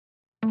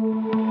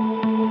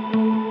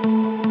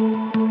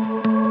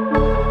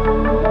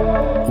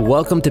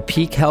Welcome to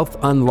Peak Health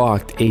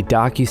Unlocked, a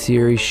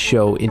docuseries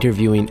show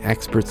interviewing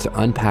experts to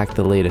unpack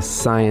the latest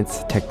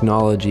science,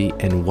 technology,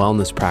 and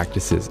wellness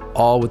practices,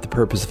 all with the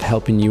purpose of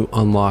helping you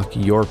unlock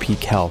your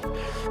peak health.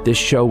 This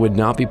show would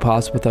not be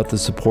possible without the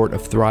support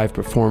of Thrive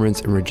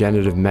Performance and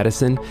Regenerative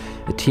Medicine,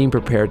 a team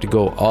prepared to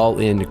go all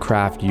in to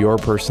craft your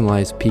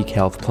personalized peak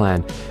health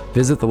plan.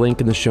 Visit the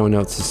link in the show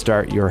notes to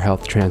start your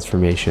health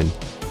transformation.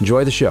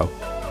 Enjoy the show.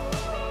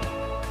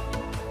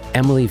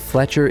 Emily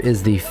Fletcher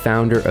is the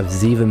founder of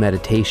Ziva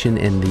Meditation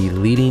and the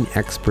leading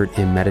expert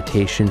in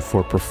meditation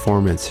for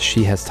performance.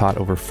 She has taught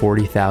over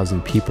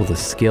 40,000 people the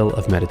skill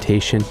of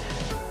meditation,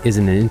 is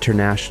an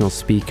international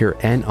speaker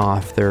and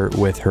author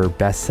with her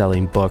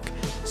best-selling book,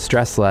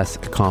 Stress Less,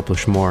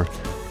 Accomplish More.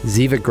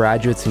 Ziva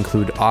graduates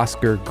include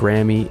Oscar,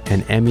 Grammy,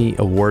 and Emmy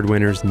award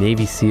winners,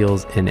 Navy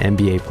SEALs, and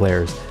NBA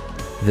players.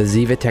 The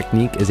Ziva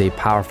technique is a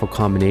powerful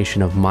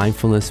combination of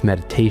mindfulness,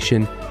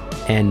 meditation,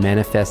 and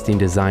manifesting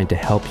designed to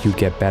help you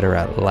get better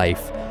at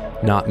life,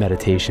 not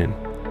meditation.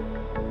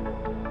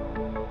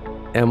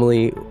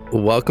 Emily,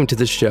 welcome to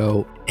the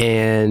show.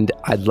 And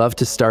I'd love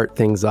to start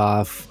things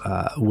off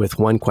with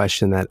one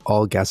question that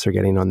all guests are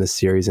getting on this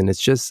series. And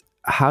it's just,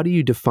 how do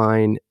you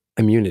define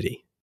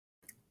immunity?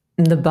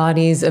 The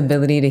body's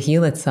ability to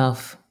heal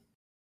itself.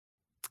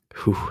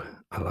 Whew,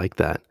 I like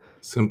that.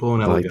 Simple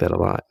and elegant. I like that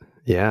a lot.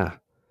 Yeah.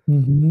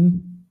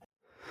 Mm-hmm.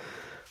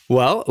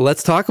 Well,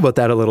 let's talk about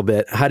that a little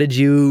bit. How did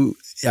you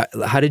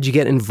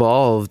get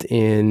involved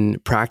in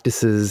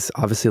practices,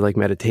 obviously like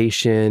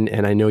meditation?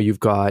 And I know you've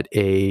got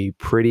a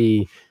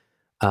pretty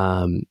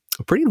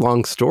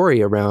long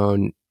story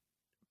around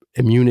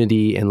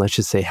immunity and, let's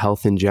just say,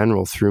 health in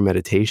general through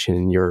meditation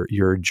and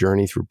your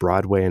journey through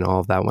Broadway and all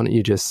of that. Why don't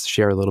you just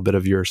share a little bit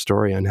of your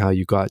story on how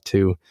you got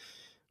to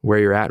where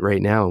you're at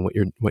right now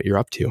and what you're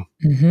up to?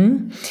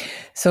 Mm-hmm.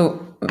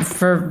 So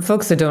for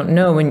folks that don't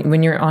know,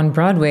 when you're on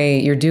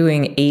Broadway, you're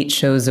doing 8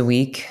 shows a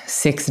week,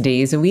 6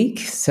 days a week.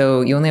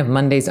 So you only have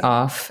Mondays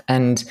off.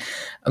 And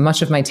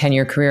much of my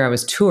 10-year career, I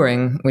was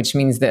touring, which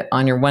means that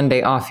on your one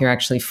day off, you're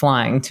actually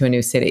flying to a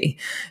new city.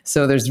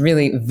 So there's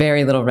really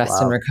very little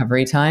rest and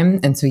recovery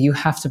time. And so you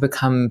have to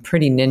become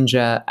pretty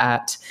ninja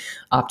at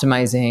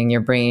optimizing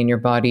your brain, your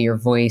body, your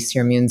voice,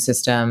 your immune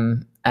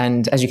system.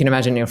 And as you can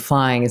imagine,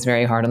 flying is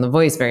very hard on the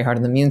voice, very hard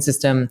on the immune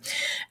system.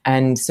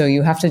 And so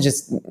you have to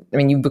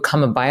you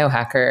become a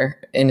biohacker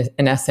in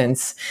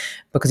essence,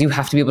 because you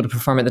have to be able to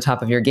perform at the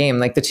top of your game.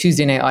 Like the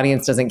Tuesday night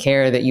audience doesn't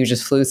care that you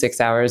just flew 6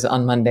 hours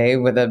on Monday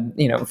with a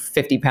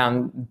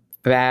 50-pound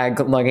bag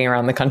lugging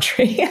around the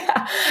country.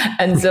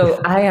 And so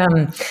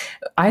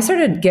I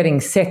started getting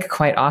sick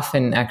quite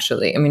often,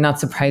 actually. I mean, not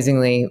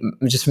surprisingly,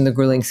 just from the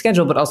grueling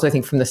schedule, but also I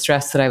think from the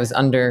stress that I was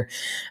under.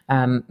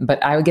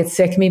 But I would get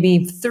sick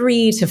maybe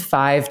 3 to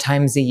 5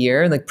 times a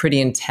year, like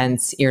pretty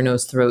intense ear,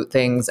 nose, throat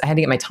things. I had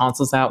to get my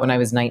tonsils out when I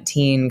was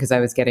 19 because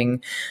I was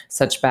getting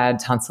such bad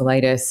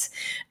tonsillitis.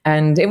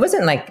 And it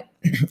wasn't like,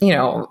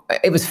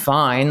 it was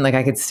fine. Like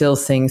I could still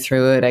sing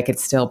through it. I could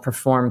still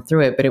perform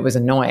through it, but it was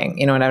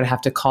annoying, and I would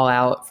have to call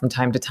out from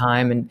time to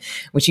time, and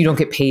which you don't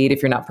get paid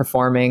if you're not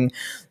performing.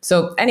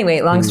 So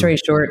anyway, long story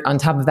short, on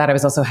top of that, I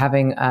was also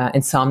having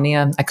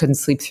insomnia. I couldn't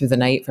sleep through the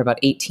night for about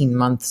 18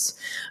 months.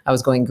 I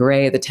was going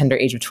gray at the tender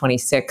age of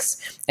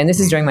 26. And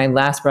this is during my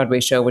last Broadway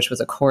show, which was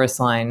a chorus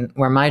line,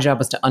 where my job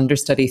was to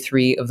understudy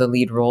 3 of the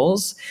lead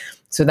roles.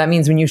 So that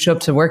means when you show up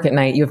to work at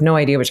night, you have no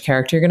idea which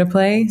character you're going to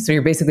play. So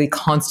you're basically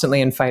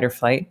constantly in fight or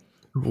flight.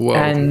 Whoa.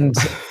 And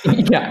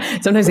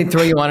sometimes they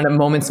throw you on at a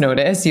moment's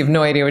notice. You have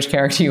no idea which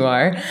character you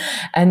are.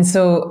 And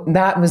so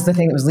that was the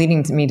thing that was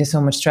leading me to so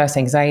much stress,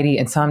 anxiety,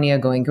 insomnia,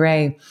 going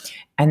gray.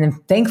 And then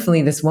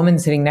thankfully, this woman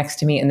sitting next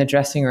to me in the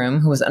dressing room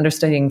who was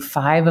understudying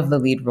 5 of the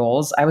lead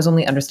roles. I was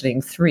only understudying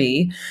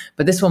 3,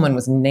 but this woman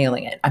was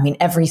nailing it. I mean,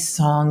 every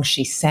song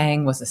she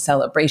sang was a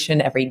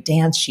celebration. Every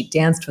dance she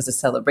danced was a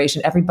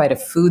celebration. Every bite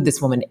of food this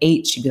woman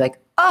ate, she'd be like,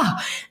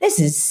 this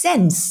is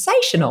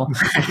sensational.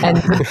 And,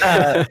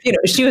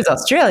 she was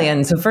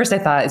Australian. So first I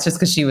thought it's just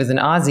because she was an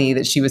Aussie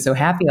that she was so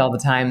happy all the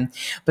time.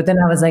 But then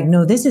I was like,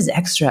 no, this is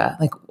extra.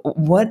 Like,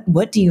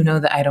 what do you know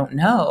that I don't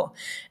know?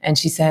 And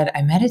she said,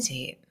 I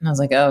meditate. And I was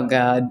like, oh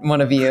God,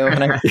 one of you.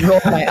 And I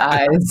rolled my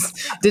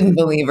eyes, didn't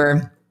believe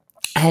her.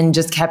 And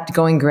just kept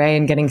going gray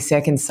and getting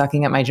sick and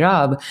sucking at my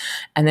job.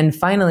 And then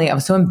finally, I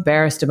was so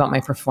embarrassed about my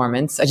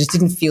performance. I just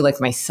didn't feel like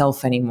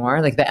myself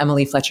anymore, like the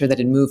Emily Fletcher that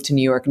had moved to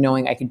New York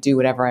knowing I could do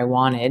whatever I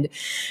wanted.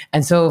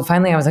 And so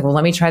finally, I was like, well,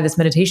 let me try this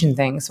meditation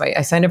thing. So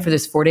I signed up for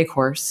this 4-day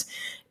course.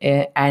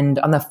 And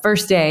on the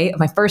first day of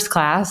my first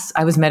class,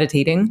 I was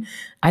meditating.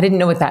 I didn't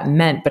know what that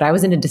meant, but I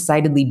was in a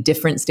decidedly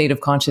different state of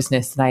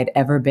consciousness than I had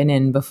ever been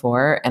in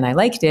before. And I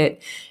liked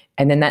it.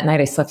 And then that night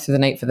I slept through the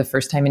night for the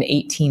first time in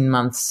 18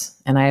 months.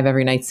 And I have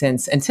every night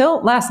since,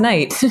 until last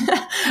night,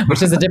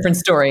 which is a different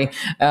story.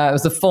 It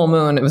was a full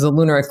moon. It was a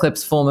lunar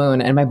eclipse full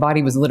moon. And my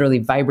body was literally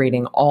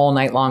vibrating all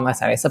night long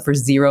last night. I slept for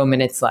 0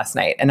 minutes last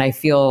night. And I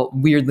feel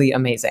weirdly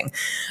amazing.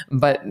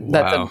 But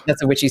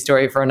that's a witchy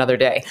story for another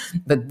day.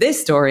 But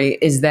this story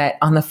is that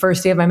on the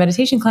first day of my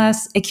meditation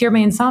class, it cured my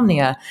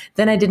insomnia.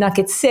 Then I did not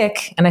get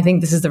sick. And I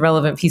think this is the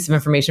relevant piece of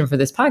information for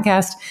this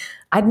podcast.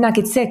 I did not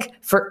get sick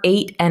for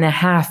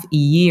 8.5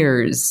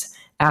 years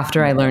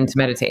after I learned to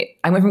meditate.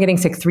 I went from getting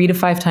sick 3 to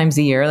 5 times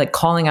a year, like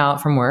calling out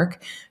from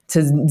work,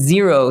 to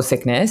 0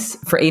 sickness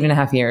for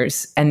 8.5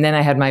 years. And then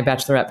I had my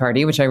bachelorette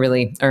party, which I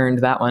really earned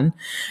that one.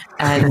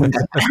 And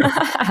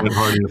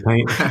hard in the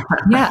paint.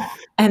 Yeah.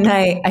 And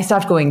I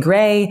stopped going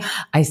gray.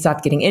 I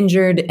stopped getting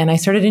injured, and I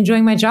started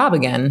enjoying my job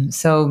again.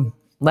 So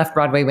left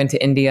Broadway, went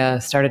to India,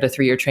 started a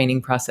 3-year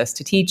training process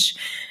to teach.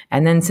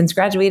 And then since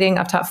graduating,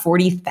 I've taught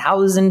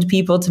 40,000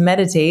 people to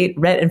meditate,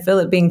 Rhett and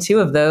Philip being 2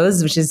 of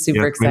those, which is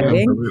super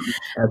exciting.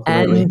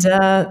 Absolutely.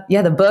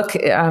 And the book,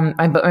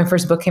 my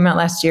first book came out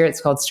last year. It's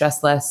called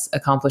Stress Less,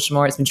 Accomplish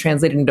More. It's been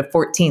translated into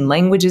 14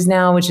 languages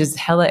now, which is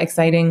hella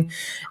exciting.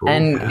 Cool,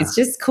 and it's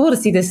just cool to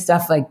see this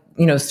stuff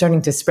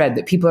starting to spread,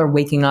 that people are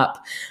waking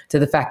up to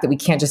the fact that we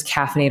can't just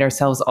caffeinate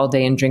ourselves all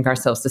day and drink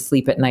ourselves to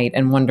sleep at night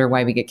and wonder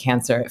why we get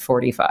cancer at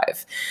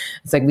 45.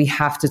 It's like we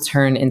have to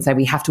turn inside.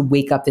 We have to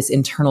wake up this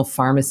internal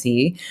pharmacy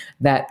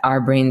that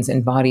our brains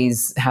and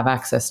bodies have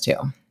access to.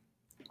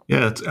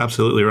 Yeah, that's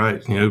absolutely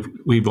right.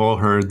 We've all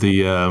heard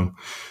the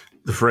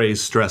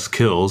phrase stress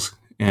kills,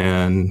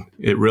 and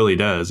it really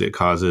does. It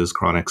causes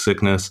chronic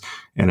sickness.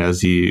 And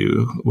as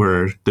you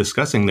were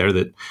discussing there,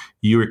 that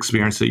you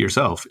experienced it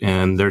yourself.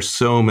 And there's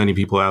so many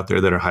people out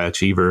there that are high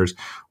achievers,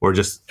 or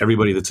just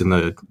everybody that's in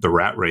the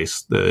rat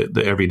race,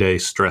 the everyday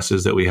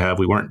stresses that we have.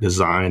 We weren't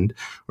designed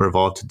or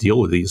evolved to deal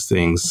with these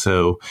things.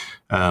 So,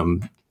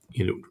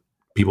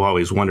 people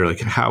always wonder, like,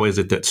 how is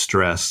it that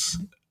stress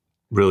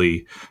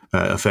really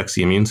affects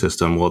the immune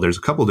system? Well, there's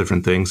a couple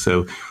different things.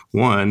 So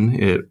one,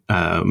 it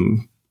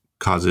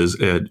causes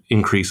an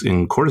increase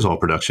in cortisol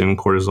production.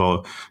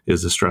 Cortisol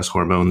is the stress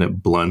hormone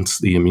that blunts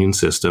the immune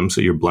system. So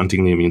you're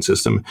blunting the immune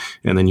system.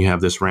 And then you have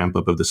this ramp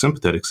up of the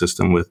sympathetic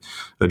system with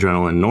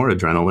adrenaline,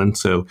 noradrenaline.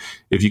 So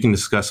if you can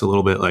discuss a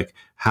little bit, like,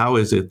 how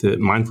is it that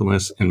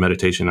mindfulness and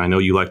meditation, I know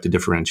you like to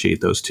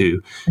differentiate those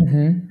two,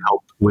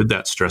 help with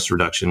that stress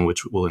reduction,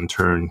 which will in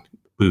turn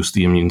boost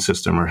the immune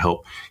system or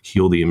help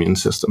heal the immune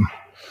system?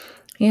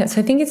 Yeah,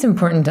 so I think it's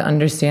important to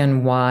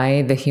understand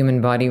why the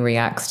human body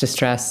reacts to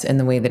stress in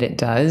the way that it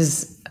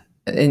does,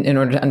 in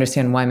order to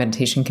understand why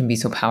meditation can be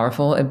so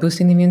powerful at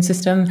boosting the immune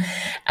system.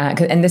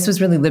 And this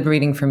was really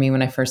liberating for me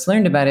when I first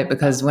learned about it,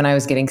 because when I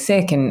was getting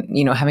sick and,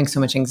 having so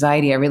much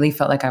anxiety, I really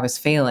felt like I was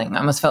failing. I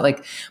almost felt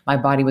like my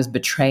body was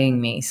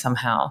betraying me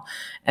somehow.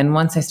 And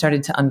once I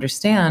started to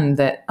understand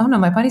that, oh no,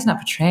 my body's not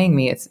betraying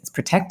me, it's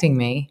protecting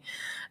me,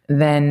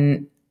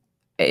 then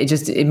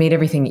it made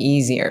everything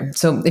easier.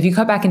 So if you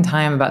cut back in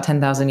time about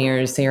 10,000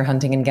 years, say you're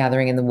hunting and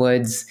gathering in the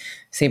woods,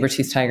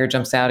 saber-toothed tiger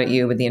jumps out at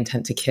you with the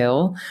intent to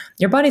kill,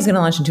 your body's going to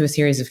launch into a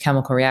series of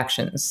chemical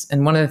reactions.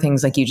 And one of the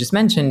things, like you just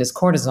mentioned, is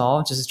cortisol,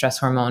 which is a stress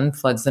hormone,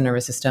 floods the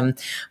nervous system.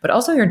 But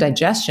also your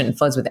digestion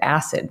floods with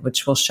acid,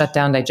 which will shut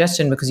down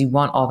digestion because you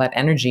want all that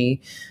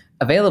energy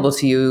available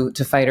to you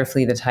to fight or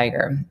flee the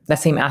tiger. That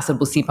same acid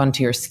will seep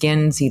onto your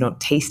skin, so you don't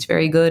taste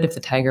very good if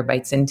the tiger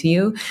bites into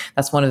you.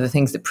 That's one of the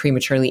things that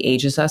prematurely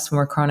ages us when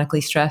we're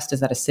chronically stressed, is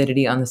that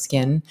acidity on the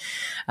skin.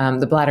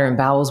 The bladder and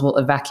bowels will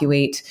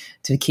evacuate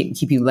to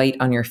keep you light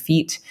on your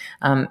feet.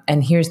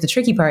 And here's the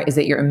tricky part, is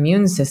that your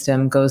immune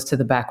system goes to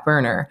the back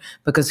burner,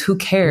 because who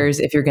cares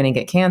if you're going to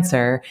get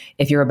cancer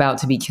if you're about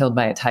to be killed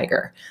by a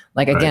tiger?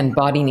 Like, again,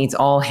 body needs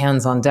all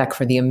hands on deck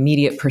for the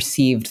immediate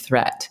perceived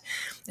threat.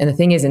 And the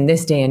thing is, in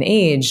this day and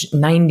age,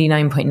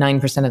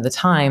 99.9% of the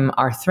time,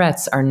 our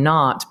threats are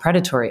not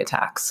predatory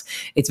attacks.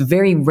 It's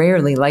very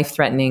rarely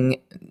life-threatening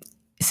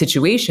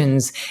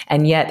situations.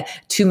 And yet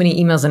too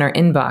many emails in our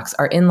inbox,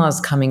 our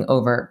in-laws coming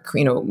over,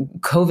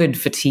 COVID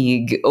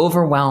fatigue,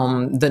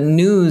 overwhelm, the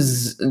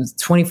news,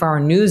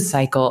 24-hour news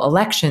cycle,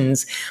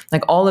 elections,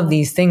 like all of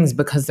these things,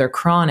 because they're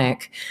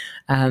chronic,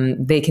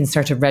 they can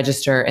start to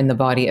register in the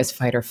body as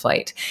fight or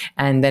flight.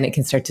 And then it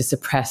can start to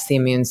suppress the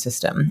immune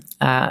system.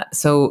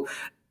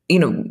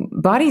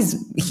 Body's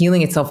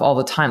healing itself all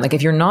the time. Like,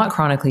 if you're not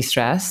chronically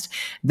stressed,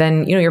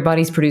 then, your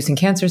body's producing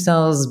cancer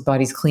cells,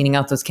 body's cleaning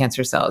out those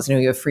cancer cells.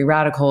 You have free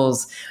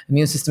radicals,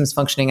 immune system's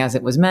functioning as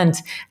it was meant,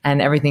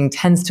 and everything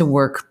tends to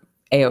work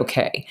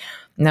A-okay.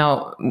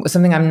 Now,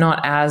 something I'm not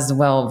as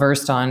well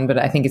versed on, but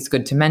I think it's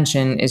good to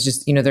mention, is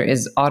just, there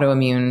is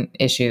autoimmune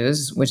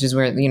issues, which is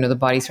where, the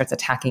body starts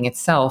attacking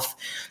itself.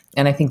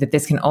 And I think that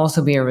this can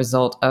also be a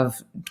result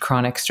of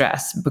chronic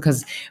stress,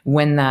 because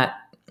when that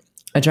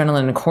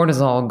adrenaline and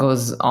cortisol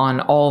goes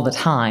on all the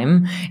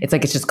time. It's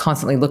like it's just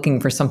constantly looking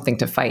for something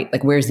to fight.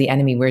 Like, where's the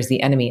enemy? Where's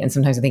the enemy? And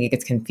sometimes I think it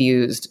gets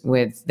confused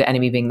with the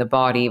enemy being the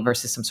body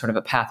versus some sort of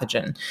a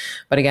pathogen.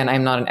 But again,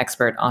 I'm not an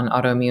expert on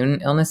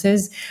autoimmune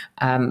illnesses.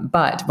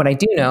 But what I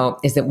do know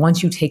is that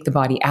once you take the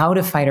body out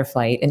of fight or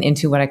flight and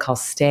into what I call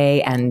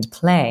stay and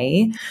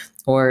play,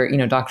 or,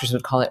 doctors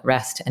would call it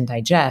rest and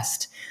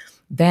digest,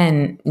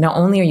 then not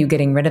only are you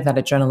getting rid of that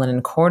adrenaline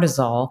and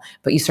cortisol,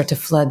 but you start to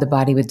flood the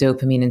body with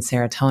dopamine and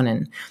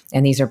serotonin.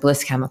 And these are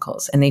bliss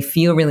chemicals, and they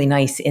feel really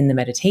nice in the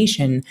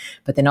meditation,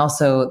 but then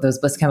also those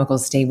bliss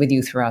chemicals stay with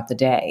you throughout the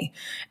day.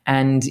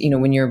 And,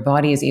 when your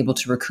body is able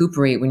to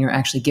recuperate, when you're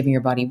actually giving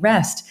your body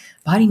rest,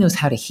 body knows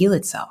how to heal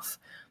itself.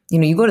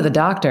 You go to the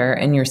doctor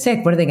and you're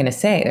sick. What are they going to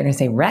say? They're going to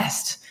say,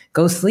 rest.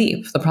 Go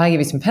sleep. They'll probably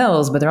give you some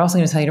pills, but they're also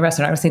going to tell you to rest.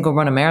 They're not going to say, go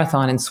run a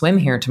marathon and swim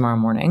here tomorrow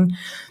morning.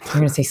 They're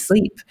going to say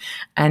sleep.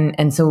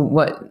 And so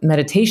what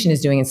meditation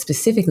is doing, and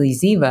specifically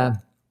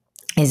Ziva,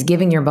 is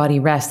giving your body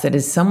rest that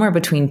is somewhere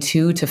between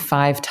 2 to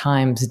 5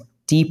 times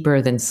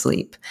deeper than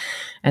sleep.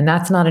 And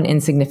that's not an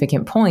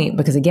insignificant point,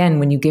 because again,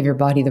 when you give your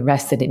body the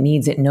rest that it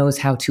needs, it knows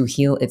how to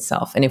heal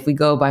itself. And if we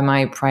go by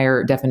my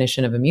prior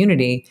definition of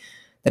immunity,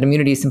 that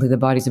immunity is simply the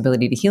body's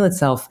ability to heal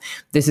itself,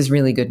 this is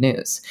really good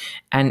news.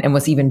 And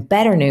what's even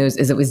better news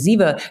is that with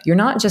Ziva, you're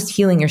not just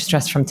healing your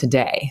stress from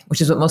today,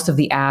 which is what most of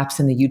the apps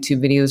and the YouTube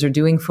videos are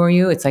doing for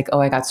you. It's like, oh,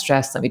 I got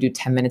stressed. Let me do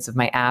 10 minutes of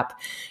my app,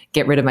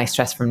 get rid of my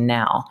stress from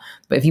now.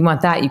 But if you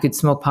want that, you could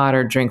smoke pot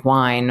or drink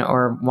wine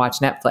or watch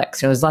Netflix.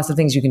 There's lots of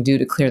things you can do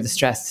to clear the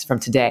stress from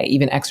today.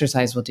 Even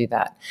exercise will do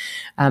that.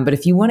 But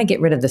if you want to get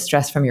rid of the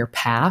stress from your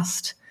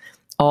past,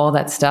 all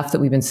that stuff that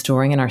we've been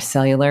storing in our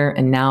cellular,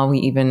 and now we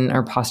even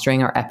are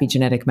posturing our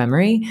epigenetic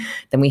memory,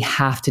 then we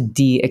have to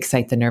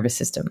de-excite the nervous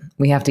system.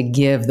 We have to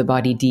give the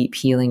body deep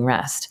healing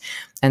rest.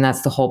 And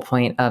that's the whole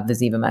point of the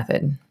Ziva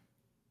method.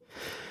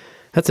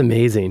 That's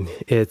amazing.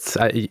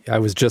 I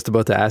was just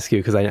about to ask you,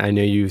 because I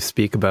know you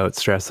speak about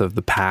stress of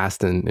the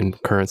past and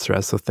current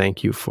stress. So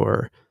thank you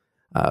for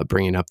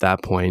bringing up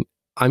that point.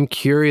 I'm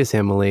curious,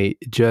 Emily,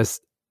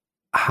 just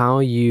how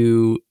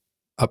you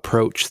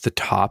approach the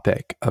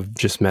topic of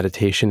just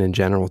meditation in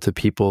general to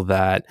people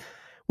that,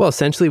 well,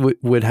 essentially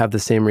would have the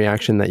same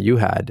reaction that you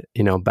had,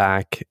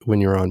 back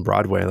when you were on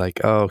Broadway, like,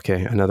 oh,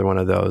 okay, another one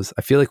of those.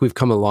 I feel like we've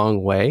come a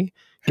long way,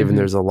 given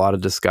there's a lot of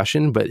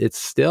discussion, but it's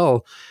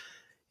still,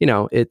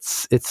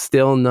 it's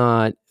still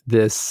not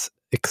this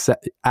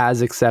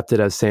as accepted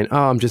as saying,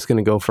 oh, I'm just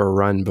going to go for a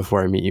run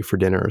before I meet you for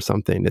dinner or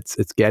something.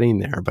 It's getting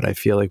there, but I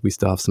feel like we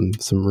still have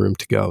some room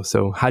to go.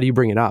 So how do you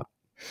bring it up?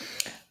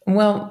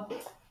 Well,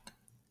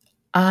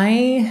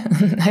 I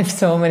have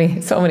so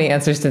many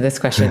answers to this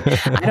question.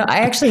 I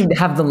actually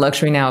have the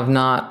luxury now of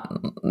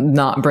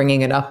not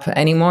bringing it up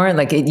anymore.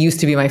 Like, it used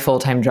to be my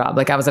full-time job.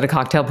 Like, I was at a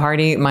cocktail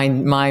party.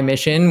 My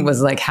mission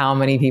was like, how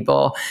many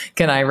people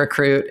can I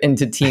recruit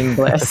into Team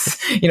Bliss?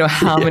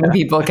 How many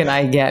people can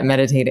I get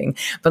meditating?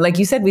 But like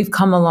you said, we've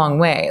come a long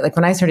way. Like,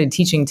 when I started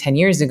teaching 10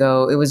 years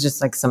ago, it was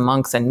just like some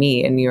monks and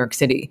me in New York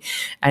City.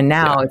 And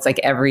now it's like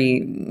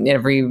every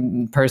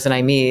person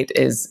I meet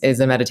is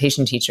a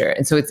meditation teacher.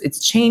 And so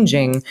it's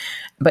changing.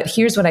 But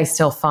here's what I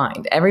still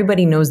find.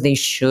 Everybody knows they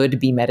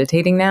should be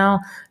meditating now.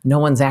 No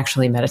one's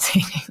actually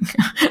meditating.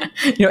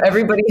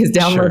 Everybody has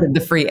downloaded the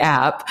free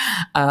app.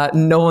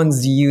 No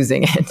one's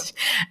using it.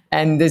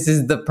 And this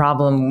is the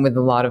problem with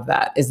a lot of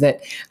that, is that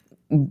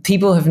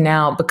people have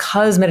now,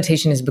 because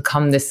meditation has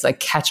become this like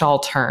catch-all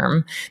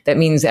term that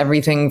means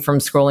everything from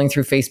scrolling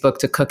through Facebook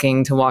to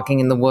cooking to walking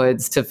in the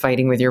woods to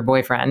fighting with your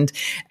boyfriend.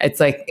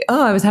 It's like,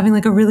 oh, I was having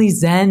like a really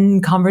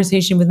Zen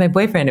conversation with my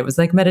boyfriend. It was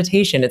like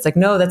meditation. It's like,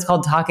 no, that's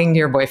called talking to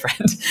your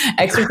boyfriend.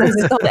 Exercise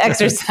is called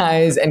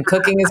exercise, and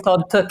cooking is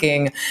called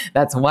cooking.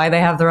 That's why they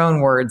have their own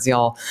words,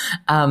 y'all.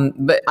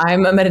 But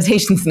I'm a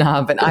meditation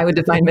snob, and I would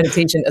define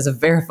meditation as a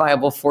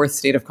verifiable fourth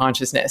state of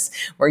consciousness,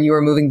 where you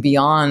are moving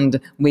beyond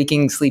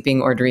waking,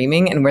 sleeping, or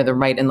dreaming, and where the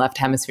right and left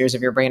hemispheres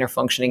of your brain are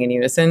functioning in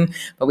unison.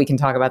 But we can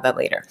talk about that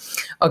later.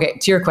 Okay,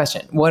 to your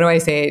question, what do I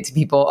say to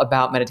people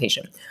about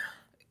meditation?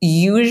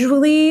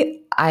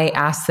 Usually I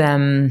ask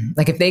them,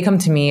 like, if they come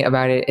to me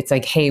about it, it's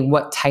like, hey,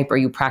 what type are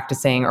you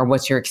practicing, or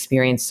what's your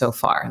experience so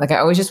far? Like, I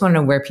always just want to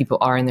know where people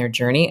are in their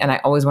journey, and I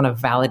always want to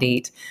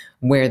validate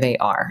where they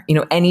are.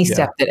 Any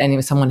step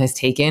that someone has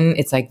taken,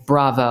 it's like,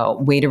 bravo,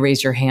 way to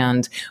raise your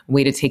hand,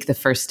 way to take the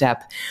first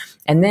step.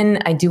 And then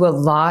I do a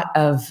lot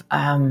of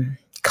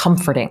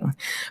comforting,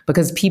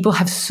 because people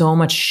have so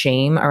much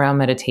shame around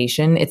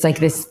meditation. It's like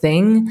this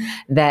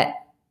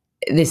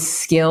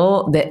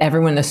skill that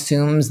everyone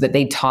assumes that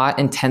they taught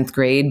in 10th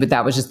grade, but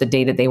that was just the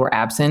day that they were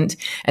absent.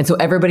 And so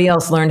everybody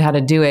else learned how to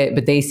do it,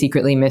 but they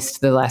secretly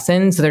missed the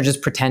lesson. So they're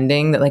just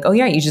pretending that, like, oh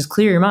yeah, you just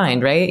clear your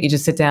mind, right? You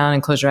just sit down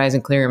and close your eyes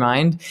and clear your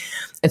mind.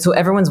 And so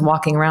everyone's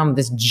walking around with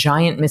this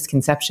giant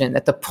misconception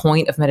that the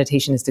point of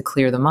meditation is to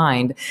clear the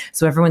mind.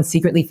 So everyone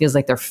secretly feels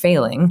like they're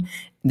failing.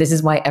 This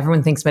is why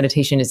everyone thinks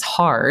meditation is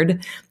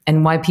hard,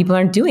 and why people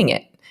aren't doing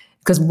it.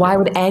 Because why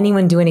would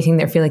anyone do anything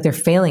they feel like they're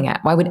failing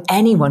at? Why would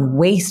anyone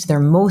waste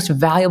their most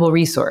valuable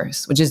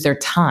resource, which is their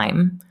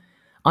time,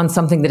 on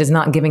something that is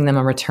not giving them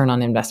a return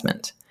on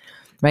investment.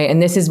 Right.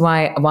 And this is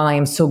why, while I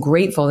am so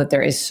grateful that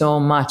there is so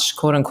much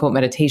quote unquote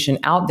meditation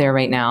out there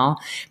right now,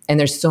 and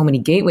there's so many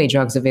gateway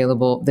drugs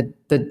available,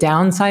 the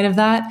downside of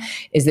that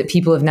is that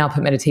people have now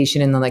put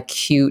meditation in the like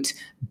cute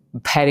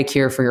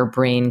pedicure for your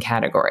brain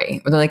category,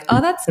 where they're like, oh,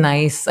 that's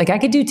nice. Like I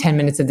could do 10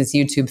 minutes of this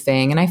YouTube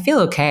thing and I feel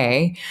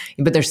okay,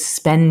 but they're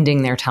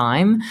spending their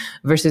time.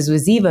 Versus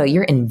with Ziva,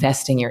 you're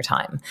investing your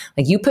time.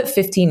 Like you put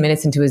 15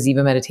 minutes into a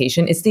Ziva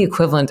meditation, it's the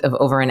equivalent of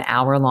over an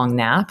hour-long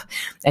nap,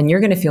 and you're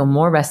going to feel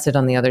more rested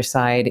on the other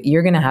side.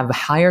 You're going to have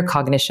higher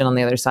cognition on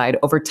the other side.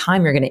 Over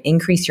time, you're going to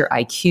increase your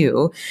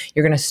IQ.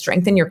 You're going to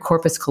strengthen your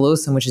corpus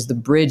callosum, which is the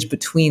bridge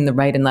between the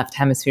right and left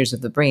hemispheres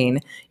of the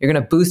brain. You're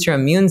going to boost your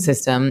immune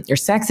system. Your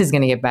sex is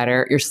going to get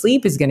better. Your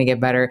sleep is going to get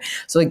better.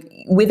 So like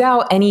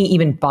without any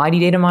even body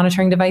data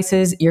monitoring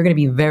devices, you're going to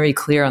be very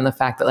clear on the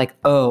fact that like,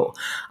 oh,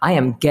 I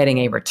am getting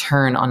a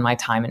return on my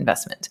time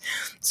investment.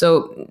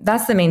 So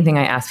that's the main thing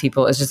I ask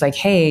people is just like,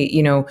 hey,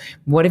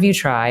 what have you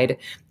tried?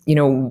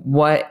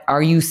 What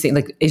are you seeing?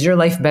 Like, is your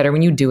life better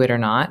when you do it or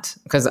not?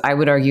 Because I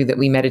would argue that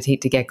we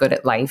meditate to get good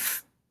at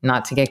life,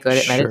 not to get good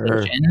at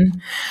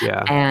meditation.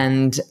 Yeah.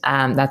 And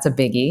that's a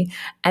biggie.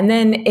 And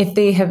then if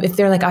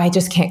they're like, I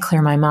just can't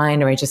clear my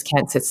mind or I just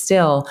can't sit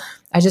still,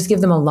 I just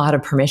give them a lot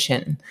of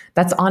permission.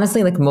 That's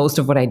honestly like most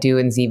of what I do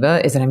in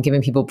Ziva is that I'm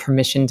giving people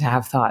permission to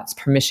have thoughts,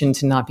 permission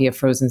to not be a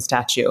frozen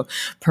statue,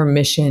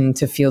 permission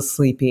to feel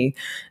sleepy.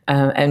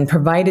 And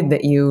provided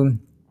that you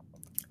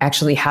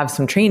actually have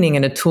some training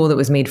and a tool that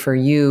was made for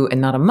you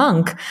and not a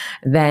monk,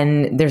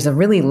 then there's a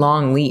really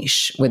long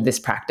leash with this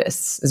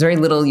practice. There's very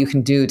little you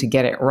can do to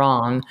get it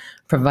wrong,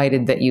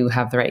 provided that you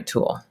have the right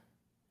tool.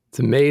 It's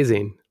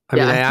amazing. I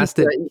asked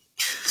it.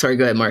 Sorry,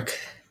 go ahead, Mark.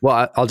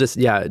 Well, I'll just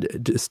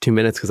 2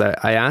 minutes because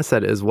I asked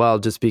that as well,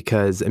 just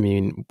because,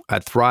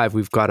 at Thrive,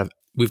 we've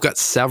got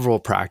several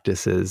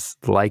practices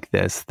like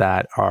this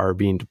that are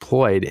being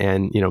deployed,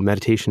 and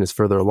meditation is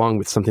further along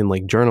with something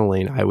like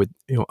journaling. I would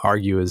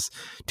argue is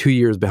 2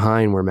 years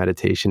behind where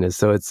meditation is.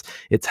 So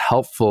it's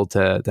helpful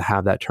to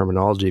have that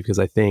terminology, because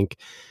I think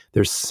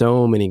there's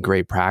so many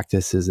great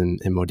practices and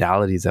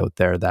modalities out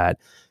there that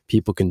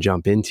people can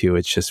jump into.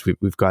 It's just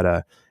we've got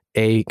to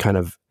kind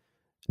of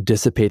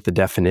dissipate the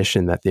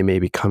definition that they may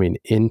be coming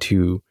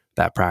into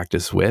that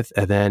practice with,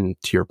 and then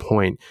to your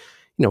point,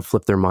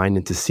 flip their mind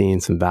into seeing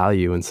some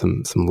value and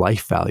some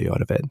life value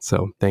out of it.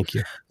 So thank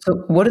you. So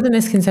what are the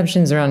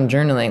misconceptions around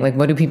journaling? Like,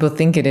 what do people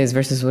think it is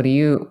versus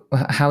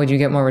how would you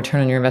get more return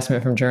on your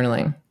investment from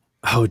journaling?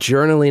 Oh,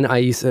 journaling.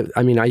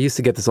 I used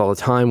to get this all the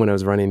time when I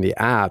was running the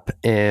app,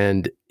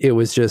 and it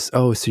was just,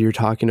 oh, so you're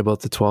talking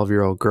about the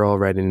 12-year-old girl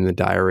writing in the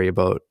diary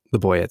about the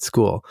boy at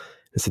school.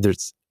 I said,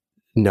 there's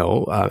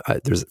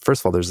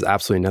first of all, there's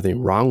absolutely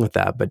nothing wrong with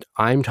that, but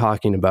I'm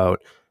talking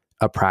about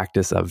a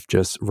practice of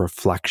just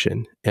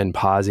reflection and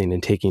pausing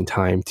and taking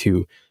time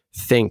to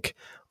think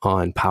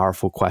on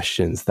powerful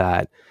questions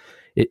that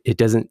it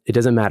doesn't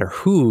matter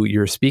who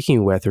you're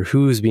speaking with or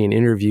who's being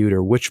interviewed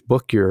or which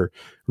book you're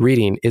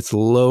reading. It's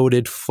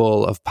loaded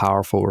full of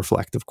powerful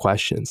reflective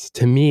questions.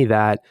 To me,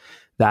 that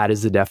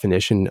is the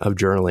definition of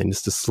journaling,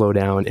 is to slow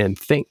down and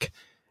think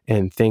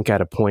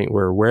at a point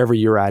where wherever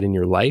you're at in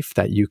your life,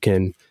 that you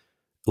can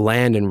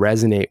land and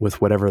resonate with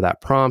whatever that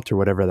prompt or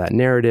whatever that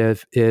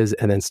narrative is,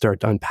 and then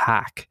start to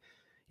unpack,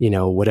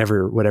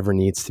 whatever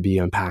needs to be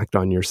unpacked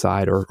on your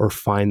side, or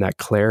find that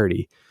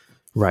clarity,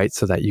 right?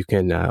 So that you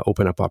can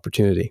open up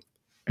opportunity.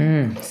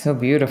 So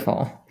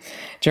beautiful.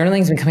 Journaling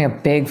has been coming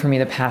up big for me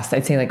the past,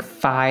 I'd say like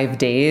 5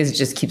 days. It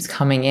just keeps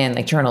coming in,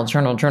 like journal,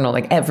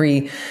 like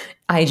every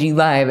IG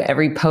live,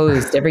 every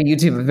post, every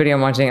YouTube video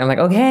I'm watching. I'm like,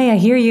 okay, I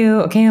hear you.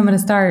 Okay, I'm going to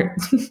start.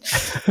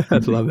 I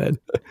love it.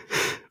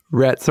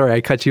 Rhett, sorry,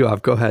 I cut you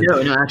off. Go ahead.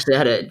 No, actually, I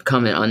had a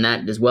comment on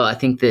that as well. I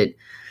think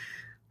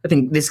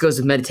this goes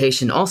with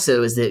meditation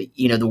also, is that,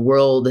 the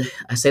world,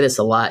 I say this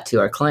a lot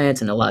to our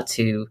clients and a lot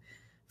to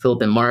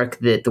Philip and Mark,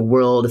 that the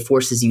world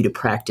forces you to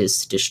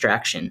practice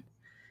distraction.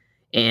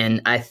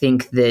 And I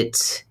think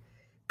that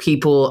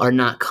people are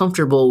not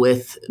comfortable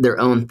with their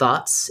own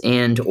thoughts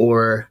and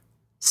or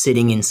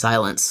sitting in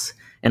silence.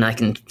 And I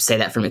can say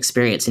that from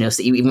experience,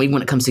 so even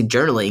when it comes to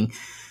journaling,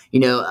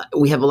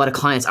 we have a lot of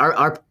clients.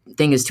 Our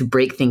thing is to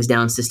break things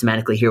down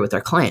systematically here with our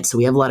clients. So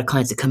we have a lot of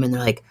clients that come in,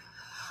 they're like,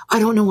 I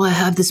don't know why I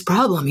have this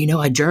problem.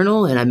 I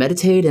journal and I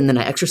meditate and then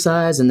I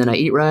exercise and then I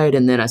eat right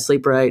and then I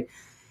sleep right.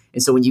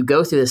 And so when you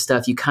go through this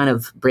stuff, you kind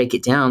of break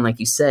it down, like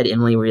you said,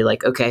 Emily, where you're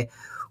like, okay,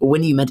 well,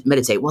 when do you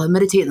meditate? Well, I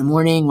meditate in the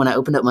morning when I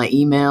open up my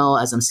email,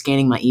 as I'm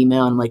scanning my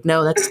email. I'm like,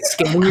 no, that's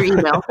scanning your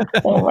email.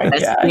 Oh my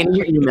that's God. Scanning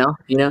your email,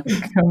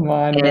 Come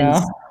on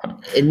now.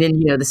 And then,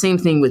 the same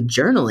thing with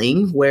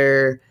journaling,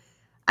 where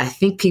I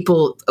think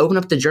people open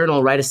up the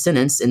journal, write a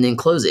sentence, and then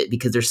close it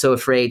because they're so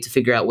afraid to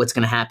figure out what's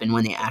going to happen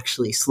when they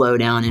actually slow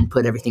down and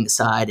put everything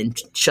aside and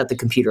shut the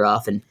computer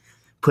off and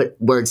put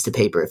words to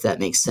paper, if that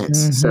makes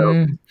sense. Mm-hmm.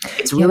 So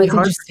it's really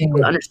hard for people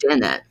to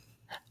understand that.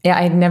 Yeah,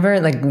 I'd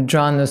never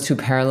drawn those two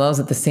parallels,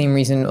 that the same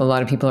reason a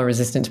lot of people are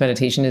resistant to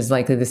meditation is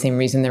likely the same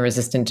reason they're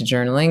resistant to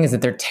journaling, is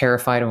that they're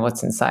terrified of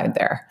what's inside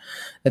there,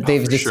 that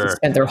they've just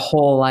spent their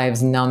whole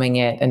lives numbing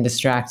it and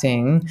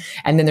distracting.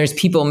 And then there's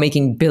people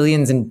making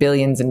billions and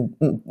billions and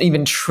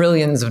even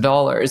trillions of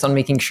dollars on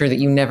making sure that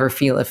you never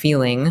feel a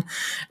feeling.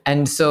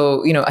 And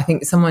so, I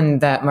think someone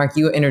that, Mark,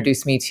 you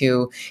introduced me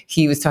to,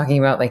 he was talking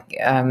about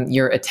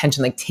your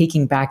attention,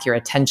 taking back your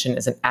attention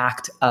as an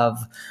act of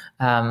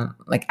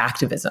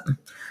activism.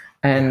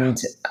 And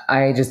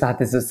I just thought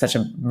this was such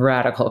a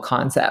radical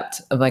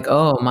concept of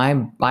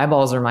my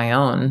eyeballs are my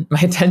own, my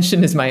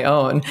attention is my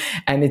own,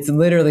 and it's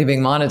literally being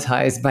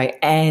monetized by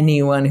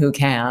anyone who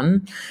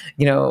can,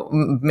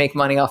 make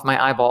money off my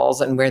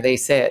eyeballs and where they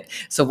sit.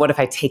 So what if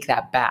I take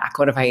that back?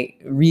 What if I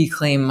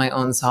reclaim my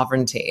own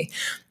sovereignty?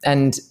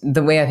 And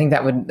the way I think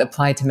that would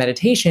apply to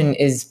meditation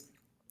is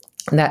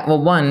that,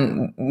 well,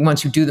 one,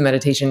 once you do the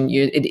meditation,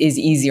 it is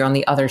easier on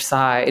the other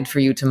side for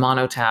you to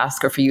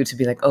monotask, or for you to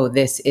be oh,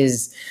 this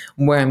is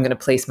where I'm going to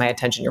place my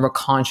attention. You're more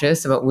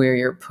conscious about where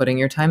you're putting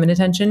your time and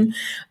attention.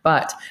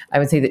 But I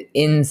would say that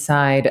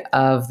inside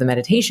of the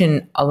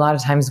meditation, a lot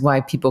of times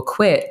why people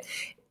quit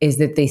is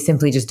that they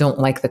simply just don't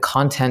like the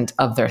content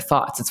of their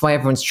thoughts. It's why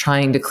everyone's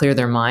trying to clear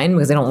their mind,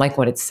 because they don't like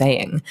what it's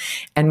saying.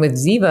 And with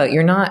Ziva,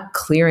 you're not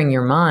clearing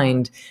your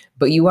mind,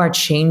 but you are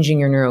changing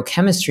your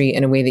neurochemistry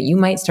in a way that you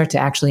might start to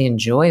actually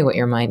enjoy what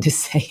your mind is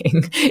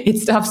saying. It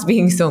stops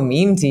being so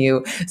mean to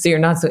you, so you're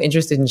not so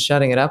interested in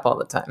shutting it up all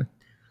the time.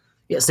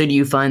 Yeah. So do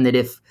you find that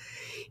if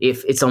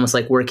it's almost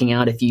like working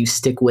out, if you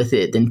stick with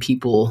it, then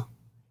people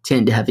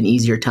tend to have an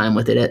easier time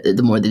with it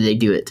the more that they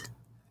do it?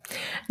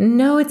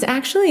 No, it's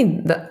actually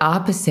the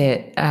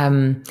opposite.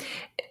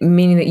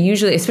 Meaning that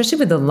usually, especially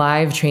with the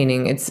live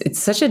training, it's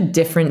such a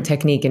different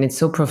technique, and it's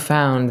so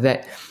profound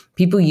that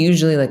people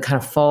usually kind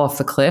of fall off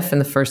the cliff in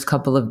the first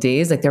couple of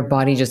days. Their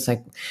body just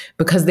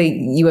because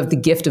you have the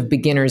gift of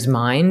beginner's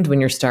mind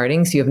when you're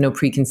starting. So you have no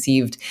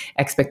preconceived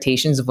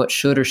expectations of what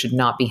should or should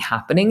not be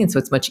happening. And so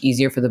it's much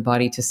easier for the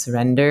body to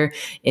surrender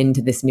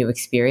into this new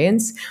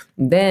experience.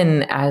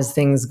 Then as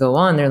things go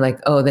on, they're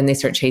then they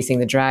start chasing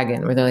the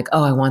dragon, where they're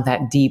oh, I want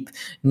that deep,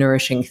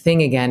 nourishing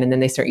thing again. And then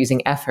they start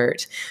using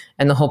effort.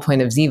 And the whole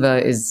point of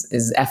Ziva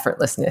is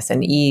effortlessness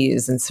and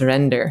ease and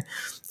surrender.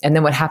 And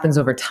then what happens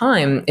over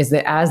time is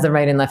that as the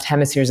right and left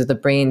hemispheres of the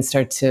brain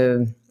start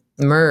to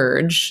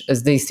merge,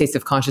 as these states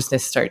of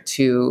consciousness start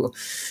to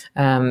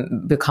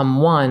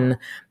become one,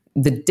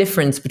 the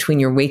difference between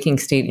your waking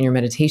state and your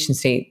meditation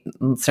state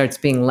starts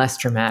being less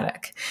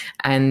dramatic.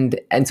 And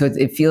so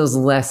it feels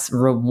less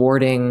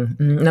rewarding.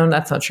 No,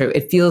 that's not true.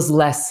 It feels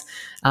less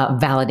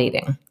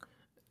validating.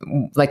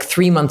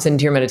 3 months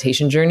into your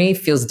meditation journey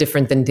feels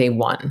different than day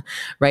one,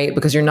 right?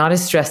 Because you're not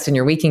as stressed in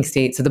your waking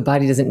state, so the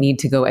body doesn't need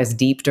to go as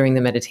deep during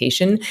the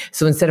meditation.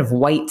 So instead of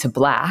white to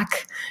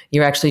black,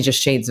 you're actually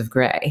just shades of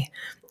gray.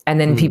 And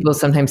then people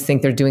sometimes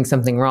think they're doing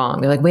something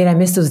wrong. They're wait, I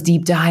missed those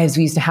deep dives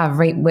we used to have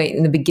right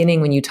in the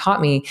beginning when you taught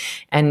me.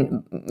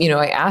 And,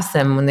 I asked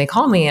them when they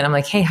call me and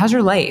I'm hey, how's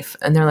your life?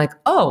 And they're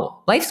oh,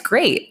 life's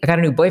great. I got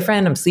a new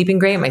boyfriend. I'm sleeping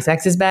great. My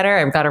sex is better.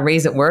 I've got a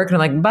raise at work.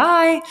 And I'm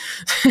bye.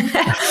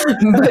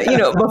 But,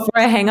 before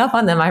I hang up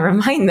on them, I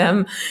remind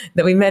them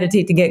that we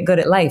meditate to get good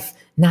at life,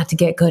 not to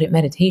get good at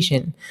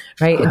meditation,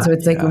 right? And so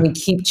it's when we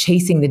keep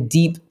chasing the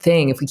deep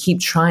thing, if we keep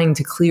trying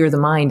to clear the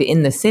mind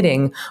in the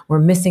sitting, we're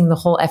missing the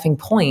whole effing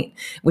point,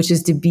 which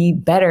is to be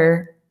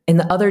better in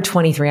the other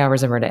 23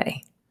 hours of our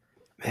day.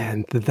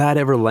 Man, did that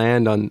ever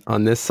land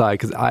on this side?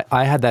 Because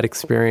I had that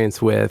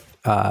experience with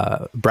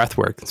breath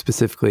work,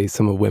 specifically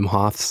some of Wim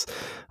Hof's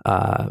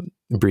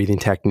breathing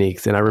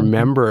techniques. And I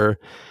remember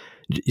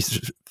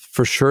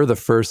for sure the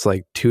first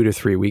 2 to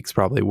 3 weeks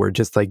probably were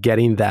just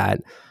getting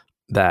that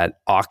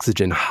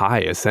oxygen high,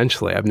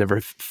 essentially. I've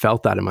never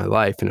felt that in my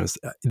life. And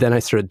then I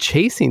started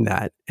chasing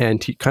that. And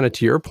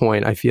to your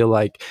point, I feel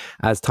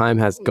as time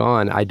has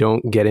gone, I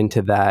don't get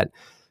into that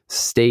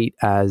state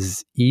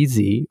as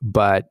easy,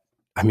 but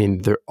I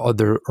mean, there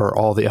are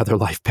all the other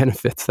life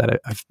benefits that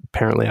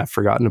I've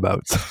forgotten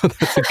about. So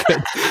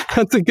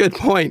that's a good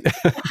point.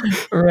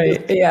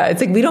 Right. Yeah.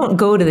 It's we don't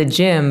go to the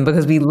gym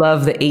because we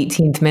love the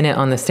 18th minute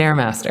on the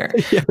Stairmaster,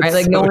 yeah,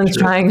 right? No one's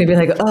trying to be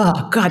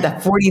oh God,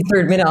 that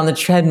 43rd minute on the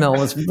treadmill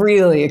was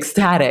really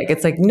ecstatic.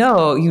 It's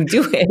no, you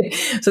do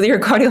it so that your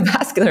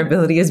cardiovascular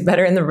ability is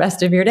better in the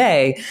rest of your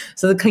day.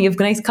 So that you have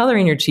nice color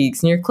in your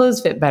cheeks and your clothes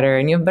fit better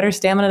and you have better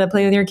stamina to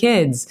play with your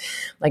kids.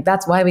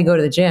 That's why we go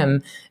to the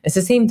gym. It's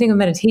the same thing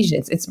with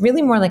meditation. It's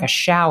really more like a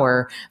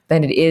shower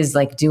than it is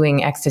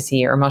doing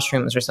ecstasy or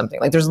mushrooms or something.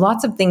 There's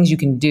lots of things you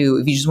can do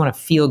if you just want to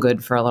feel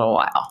good for a little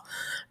while,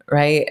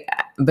 right?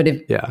 But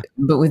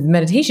with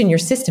meditation, you're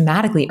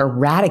systematically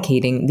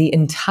eradicating the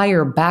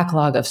entire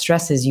backlog of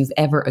stresses you've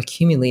ever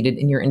accumulated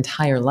in your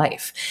entire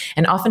life.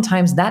 And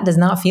oftentimes that does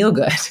not feel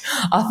good.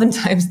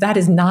 Oftentimes that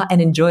is not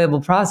an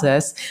enjoyable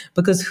process,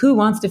 because who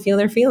wants to feel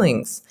their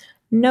feelings?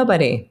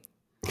 Nobody.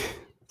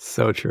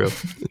 So true.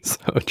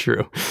 So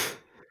true.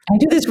 I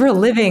do this for a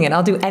living and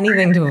I'll do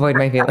anything to avoid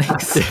my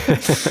feelings.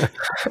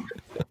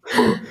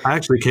 I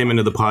actually came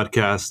into the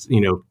podcast,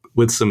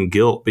 with some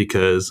guilt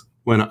because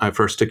when I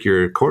first took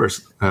your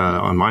course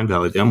on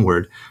Mindvalley, the M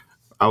Word,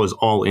 I was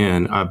all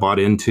in. I bought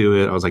into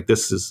it. I was like,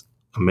 this is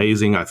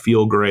amazing. I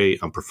feel great.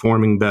 I'm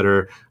performing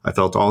better. I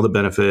felt all the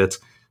benefits.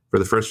 For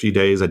the first few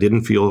days, I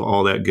didn't feel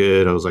all that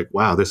good. I was like,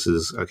 wow, this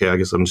is okay. I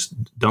guess I'm just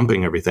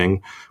dumping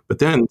everything. But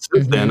then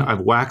since then,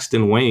 I've waxed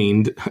and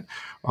waned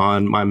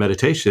on my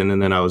meditation.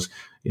 And then I was,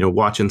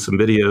 watching some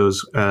videos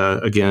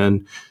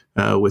again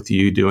with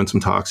you doing some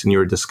talks, and you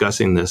were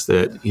discussing this,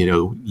 that,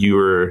 you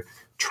were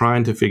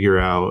trying to figure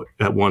out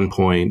at one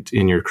point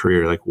in your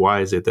career, like,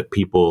 why is it that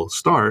people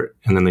start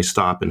and then they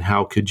stop, and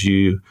how could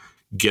you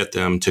get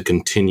them to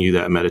continue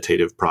that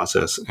meditative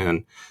process?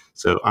 And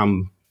so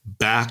I'm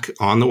back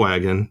on the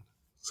wagon.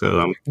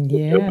 So but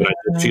I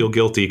did feel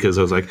guilty because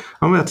I was like,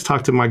 I'm going to have to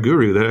talk to my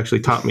guru that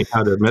actually taught me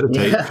how to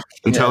meditate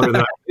and tell her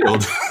that I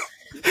failed.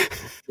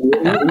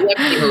 We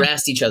actually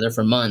harassed each other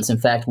for months. In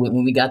fact,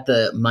 when we got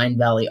the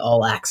Mindvalley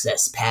All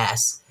Access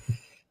Pass,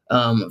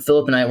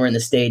 Philip and I were in the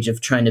stage of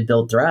trying to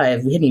build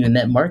Thrive. We hadn't even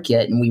met Mark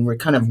yet, and we were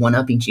kind of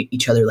one-upping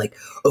each other, like,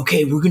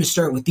 okay, we're going to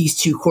start with these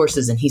 2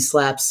 courses. And he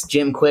slaps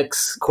Jim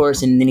Quick's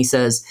course, and then he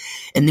says,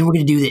 and then we're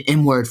going to do the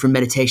M Word for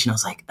meditation. I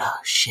was like, oh,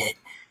 shit.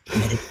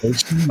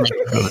 Meditation?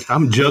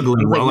 I'm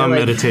juggling while I'm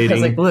meditating. I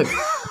was like,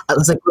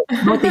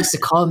 look, they used to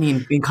call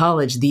me in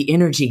college the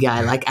energy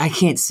guy. Like, I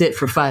can't sit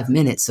for 5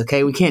 minutes,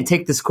 okay? We can't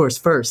take this course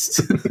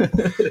first.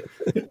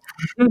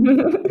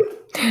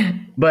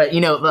 But,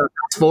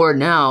 fast forward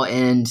now,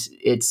 and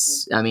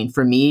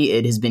for me,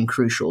 it has been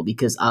crucial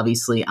because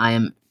obviously I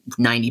am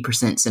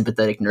 90%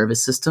 sympathetic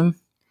nervous system.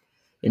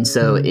 And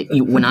so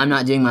when I'm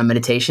not doing my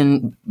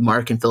meditation,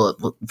 Mark and Philip,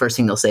 first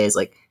thing they'll say is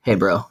like, hey,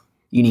 bro,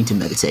 you need to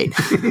meditate.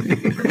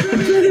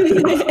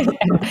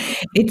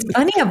 It's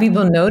funny how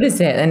people notice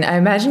it. And I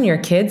imagine your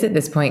kids at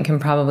this point can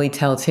probably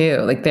tell too.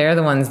 Like, they're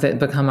the ones that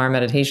become our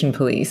meditation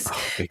police,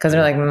 because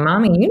they're like,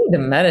 mommy, you need to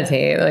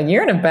meditate. Like,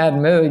 you're in a bad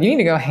mood. You need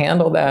to go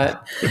handle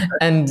that.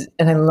 And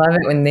I love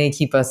it when they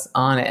keep us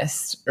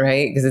honest,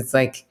 right? Because it's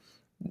like,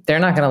 they're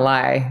not going to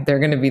lie. They're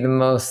going to be the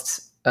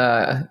most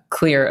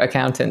clear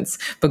accountants.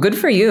 But good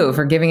for you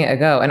for giving it a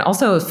go. And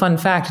also, fun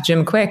fact,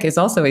 Jim Quick is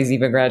also a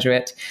Ziva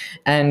graduate,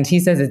 and he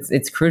says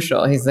it's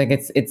crucial. He's like,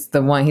 it's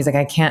the one. He's like,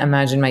 I can't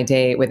imagine my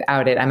day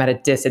without it. I'm at a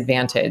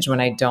disadvantage when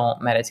I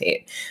don't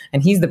meditate.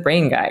 And he's the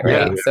brain guy,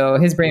 right? Yeah. So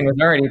his brain was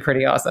already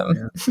pretty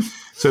awesome. Yeah.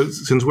 So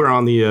since we're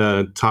on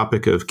the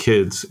topic of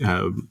kids,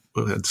 I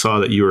saw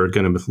that you were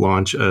going to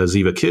launch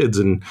Ziva Kids,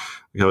 and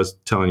I was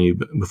telling you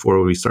before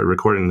we started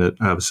recording that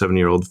I have a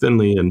 7-year-old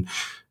Finley, and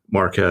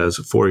Mark has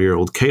a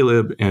 4-year-old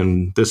Caleb.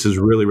 And this is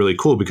really, really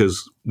cool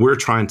because we're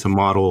trying to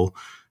model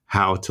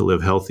how to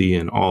live healthy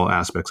in all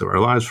aspects of our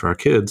lives for our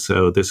kids.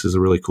 So this is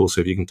really cool.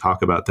 So if you can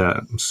talk about that,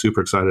 I'm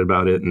super excited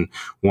about it and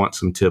want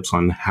some tips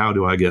on how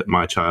do I get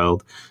my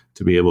child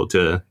to be able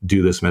to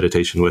do this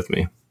meditation with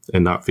me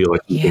and not feel like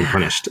he's being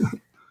punished.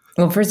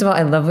 Well, first of all,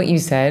 I love what you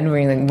said, where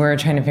you're like, we're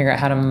trying to figure out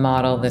how to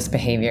model this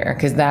behavior,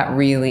 because that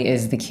really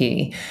is the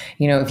key.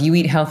 If you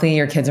eat healthy,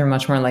 your kids are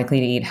much more likely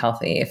to eat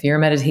healthy. If you're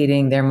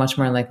meditating, they're much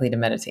more likely to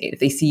meditate.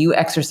 If they see you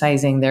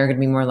exercising, they're going to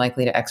be more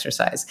likely to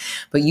exercise.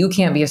 But you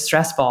can't be a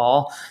stress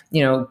ball,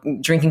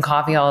 drinking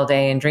coffee all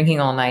day and drinking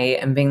all night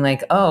and being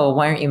like, oh,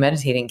 why aren't you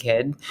meditating,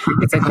 kid?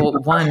 It's like, well,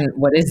 1,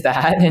 what is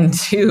that? And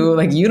 2,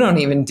 like, you don't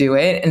even do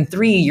it. And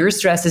 3, your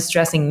stress is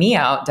stressing me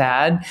out,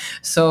 Dad.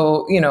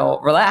 So,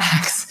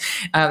 relax.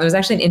 There was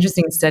actually an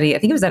interesting study, I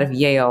think it was out of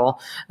Yale,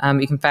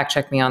 you can fact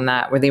check me on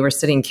that, where they were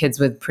studying kids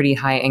with pretty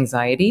high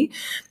anxiety.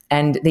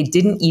 And they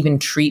didn't even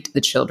treat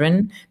the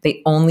children.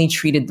 They only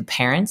treated the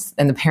parents.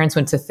 And the parents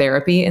went to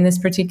therapy in this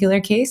particular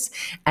case.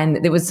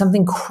 And there was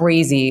something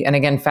crazy. And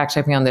again, fact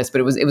check me on this,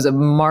 but it was a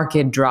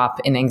marked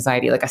drop in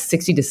anxiety, like a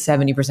 60 to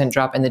 70%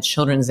 drop in the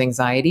children's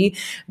anxiety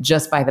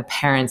just by the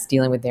parents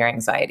dealing with their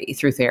anxiety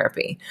through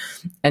therapy.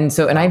 And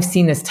I've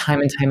seen this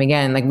time and time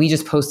again. Like, we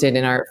just posted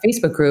in our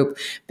Facebook group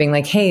being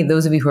like, hey,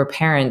 those of you who are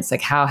parents,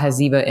 like, how has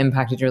Ziva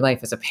impacted your life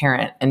as a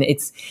parent? And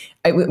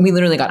we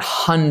literally got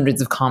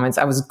hundreds of comments.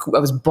 I was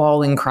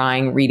bawling,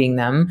 crying, reading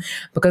them,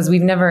 because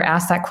we've never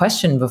asked that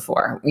question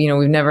before.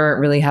 We've never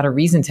really had a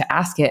reason to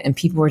ask it. And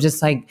people were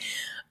just like,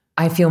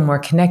 I feel more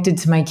connected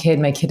to my kid.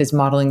 My kid is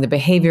modeling the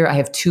behavior. I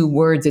have 2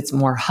 words. It's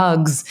more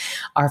hugs.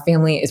 Our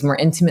family is more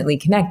intimately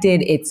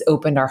connected. It's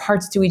opened our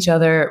hearts to each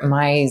other.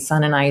 My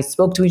son and I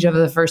spoke to each other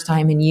the first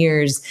time in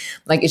years.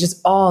 Like, it's just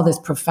all this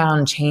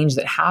profound change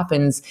that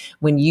happens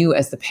when you,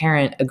 as the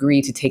parent,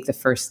 agree to take the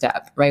first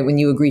step, right? When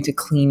you agree to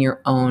clean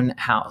your own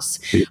house.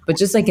 But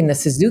just like in the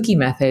Suzuki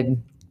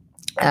method,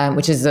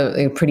 which is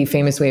a pretty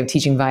famous way of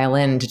teaching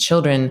violin to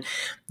children.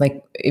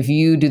 Like, if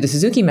you do the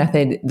Suzuki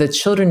method, the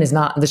child is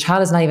not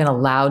even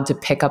allowed to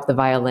pick up the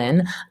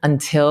violin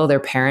until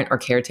their parent or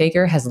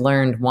caretaker has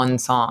learned one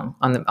song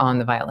on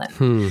the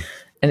violin.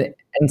 And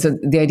And so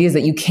the idea is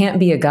that you can't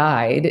be a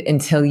guide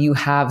until you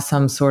have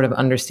some sort of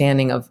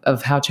understanding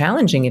of how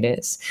challenging it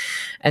is.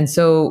 And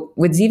so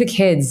with Ziva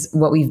Kids,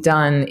 what we've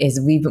done is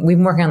we've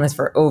been working on this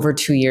for over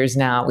 2 years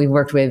now. We've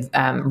worked with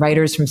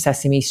writers from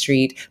Sesame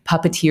Street,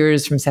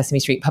 puppeteers from Sesame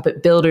Street,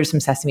 puppet builders from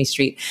Sesame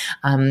Street,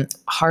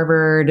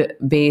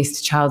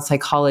 Harvard-based child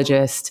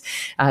psychologist,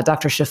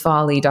 Dr.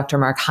 Shafali, Dr.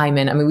 Mark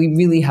Hyman. I mean, we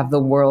really have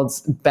the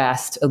world's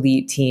best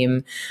elite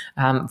team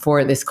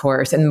for this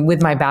course. And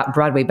with my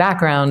Broadway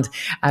background,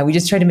 we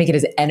just try to make it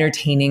as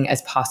entertaining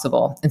as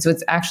possible. And so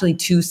it's actually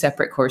 2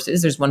 separate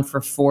courses. There's one for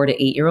 4 to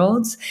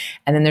 8-year-olds,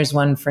 and then there's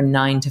one for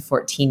 9 to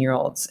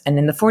 14-year-olds. And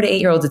in the 4 to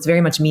 8-year-olds, it's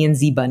very much me and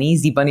Z Bunny.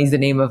 Z Bunny is the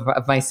name of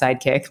my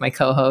sidekick, my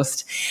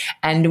co-host.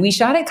 And we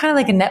shot it kind of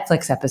like a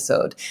Netflix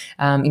episode.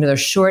 They're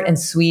short and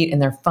sweet,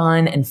 and they're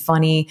fun and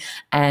funny,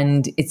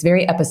 and it's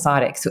very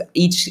episodic. So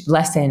each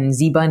lesson,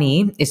 Z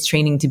Bunny is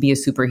training to be a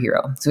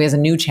superhero. So he has a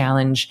new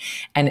challenge,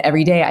 and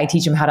every day I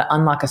teach him how to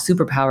unlock a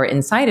superpower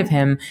inside of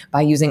him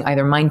by using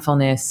either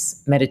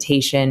mindfulness,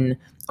 meditation,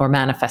 or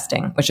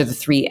manifesting, which are the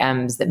 3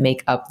 M's that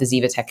make up the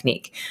Ziva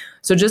technique.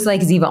 So just like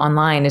Ziva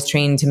Online is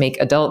trained to make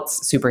adults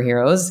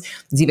superheroes,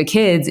 Ziva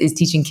Kids is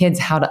teaching kids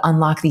how to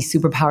unlock these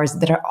superpowers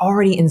that are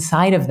already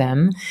inside of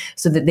them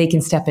so that they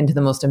can step into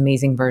the most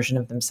amazing version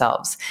of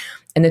themselves.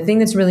 And the thing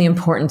that's really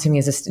important to me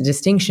as a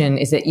distinction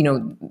is that,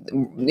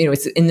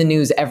 it's in the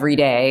news every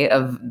day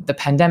of the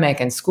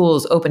pandemic and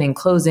schools opening,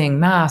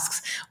 closing,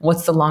 masks.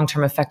 What's the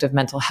long-term effect of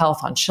mental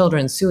health on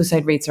children?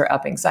 Suicide rates are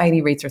up,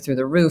 anxiety rates are through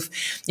the roof.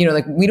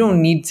 We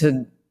don't need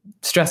to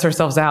stress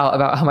ourselves out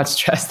about how much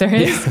stress there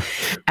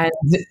is. Yeah.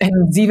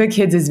 And Ziva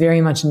Kids is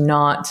very much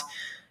not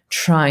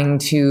trying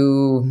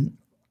to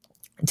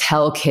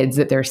tell kids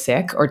that they're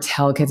sick or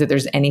tell kids that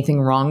there's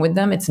anything wrong with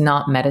them. It's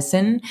not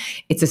medicine.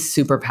 It's a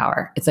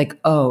superpower. It's like,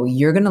 oh,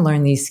 you're going to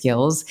learn these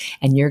skills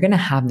and you're going to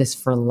have this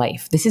for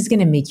life. This is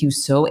going to make you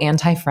so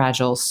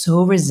anti-fragile,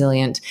 so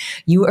resilient.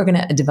 You are going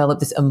to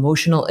develop this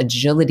emotional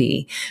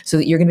agility so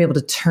that you're going to be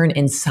able to turn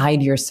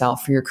inside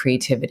yourself for your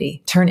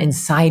creativity, turn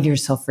inside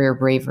yourself for your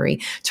bravery,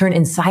 turn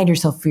inside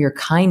yourself for your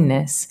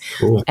kindness.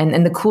 Cool.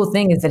 And the cool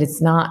thing is that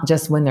it's not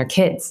just when they're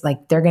kids,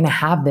 like they're going to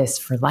have this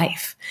for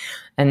life.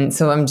 And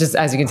so I'm just,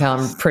 as you can tell,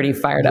 I'm pretty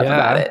fired up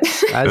about it.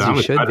 As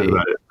you should be.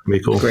 About it.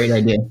 Be cool. Great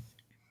idea.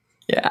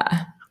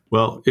 Yeah.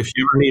 Well, if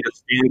you ever need a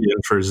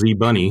stand-in for Z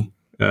Bunny,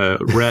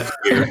 Rhett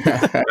here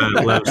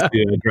loves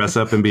to dress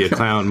up and be a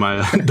clown.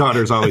 My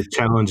daughter's always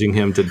challenging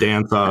him to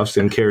dance-offs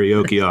and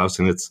karaoke-offs,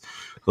 and it's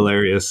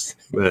hilarious.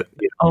 But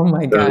oh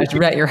my gosh,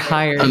 Rhett, you're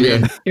hired.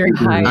 You're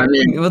hired.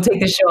 We'll take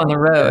the show on the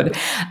road.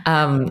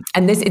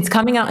 And it's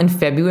coming out in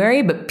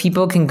February, but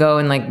people can go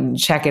and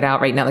check it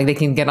out right now. Like they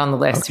can get on the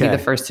list to be the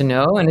first to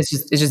know. And it's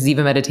just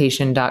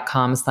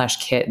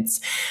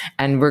zivameditation.com/kids.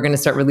 And we're going to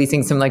start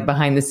releasing some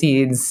behind the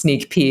scenes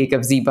sneak peek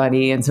of Z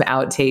Bunny and some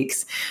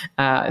outtakes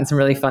and some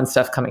really fun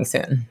stuff coming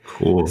soon.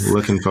 Cool.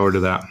 Looking forward to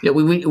that. Yeah,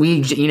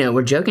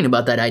 we're joking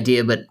about that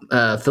idea, but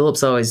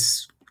Philip's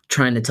always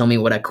trying to tell me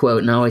what I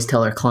quote, and I always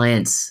tell our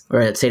clients, or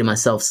I say to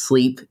myself,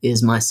 sleep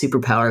is my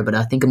superpower, but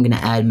I think I'm going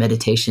to add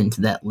meditation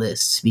to that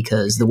list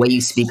because the way you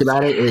speak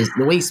about it. I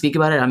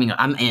mean,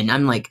 I'm in.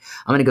 I'm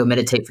going to go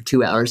meditate for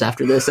 2 hours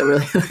after this. I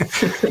really.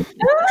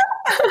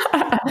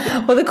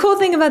 Well, the cool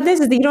thing about this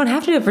is that you don't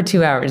have to do it for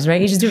 2 hours,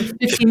 right? You just do it for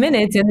 15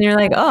 minutes and you're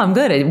like, oh, I'm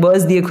good. It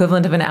was the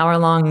equivalent of an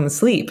hour-long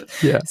sleep.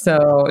 Yeah.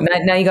 So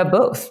now you got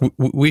both.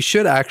 We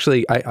should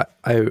actually,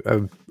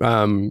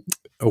 I'm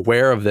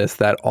aware of this,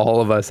 that all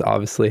of us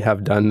obviously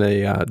have done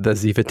the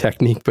Ziva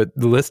technique, but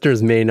the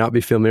listeners may not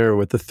be familiar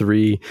with the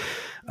 3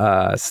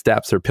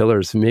 steps or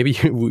pillars. Maybe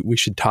we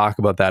should talk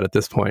about that at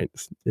this point,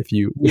 if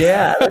you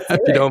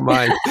don't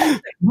mind.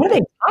 What are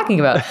they talking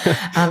about?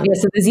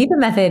 So the Ziva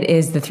method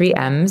is the 3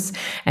 M's.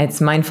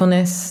 It's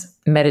mindfulness,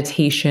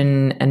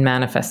 meditation, and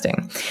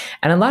manifesting.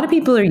 And a lot of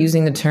people are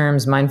using the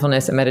terms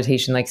mindfulness and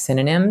meditation like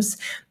synonyms,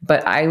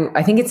 but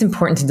I think it's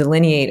important to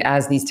delineate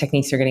as these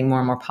techniques are getting more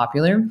and more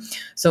popular.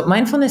 So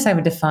mindfulness I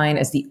would define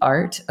as the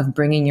art of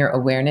bringing your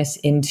awareness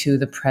into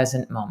the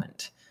present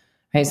moment.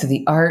 Right? So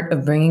the art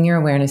of bringing your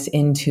awareness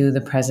into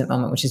the present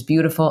moment, which is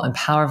beautiful and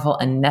powerful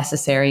and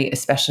necessary,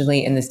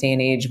 especially in this day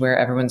and age where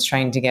everyone's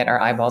trying to get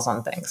our eyeballs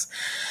on things.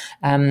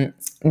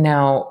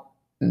 Now,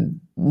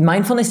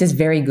 mindfulness is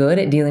very good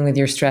at dealing with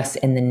your stress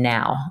in the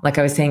now. Like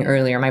I was saying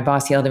earlier, my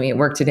boss yelled at me at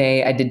work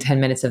today. I did 10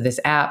 minutes of this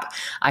app.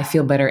 I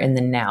feel better in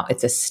the now.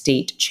 It's a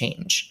state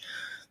change.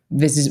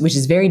 Which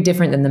is very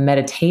different than the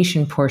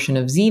meditation portion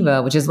of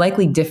Ziva, which is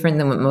likely different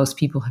than what most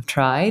people have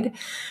tried.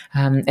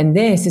 And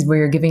this is where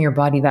you're giving your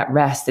body that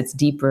rest that's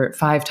deeper,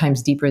 5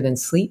 times deeper than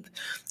sleep.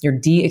 You're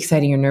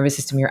de-exciting your nervous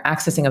system. You're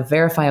accessing a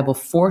verifiable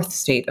 4th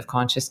state of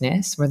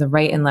consciousness where the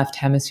right and left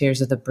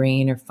hemispheres of the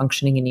brain are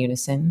functioning in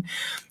unison.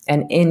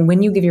 And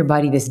when you give your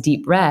body this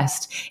deep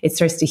rest, it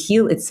starts to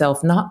heal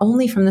itself, not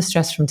only from the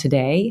stress from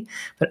today,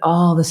 but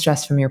all the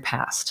stress from your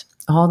past.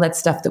 all that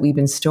stuff that we've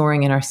been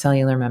storing in our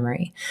cellular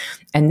memory.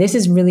 And this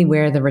is really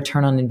where the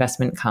return on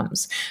investment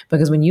comes.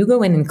 Because when you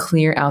go in and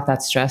clear out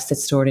that stress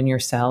that's stored in your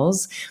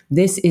cells,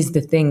 this is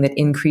the thing that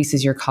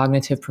increases your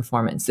cognitive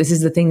performance. This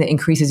is the thing that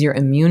increases your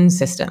immune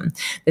system.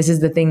 This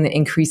is the thing that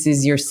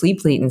increases your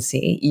sleep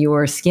latency,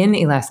 your skin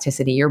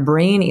elasticity, your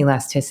brain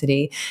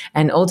elasticity,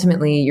 and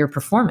ultimately your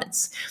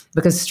performance.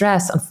 Because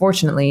stress,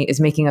 unfortunately,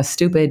 is making us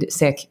stupid,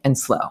 sick, and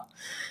slow.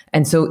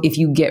 And so if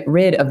you get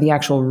rid of the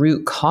actual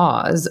root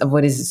cause of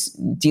what is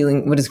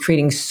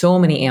creating so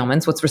many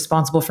ailments, what's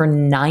responsible for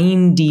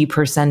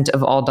 90%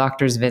 of all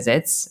doctors'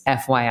 visits,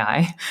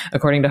 FYI,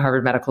 according to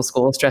Harvard Medical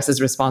School, stress is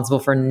responsible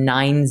for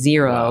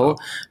 90%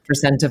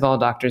 of all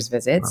doctors'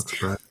 visits.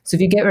 That's right. So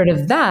if you get rid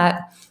of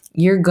that,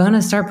 you're going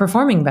to start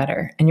performing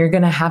better and you're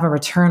going to have a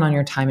return on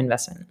your time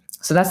investment.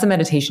 So that's the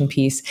meditation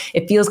piece.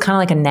 It feels kind of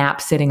like a nap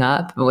sitting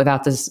up, but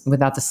without the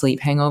sleep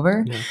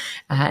hangover. Yeah.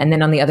 And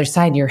then on the other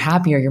side, you're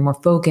happier, you're more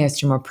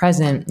focused, you're more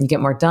present, you get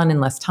more done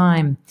in less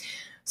time.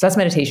 So that's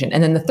meditation.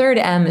 And then the third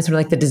M is sort of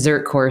like the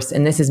dessert course,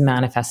 and this is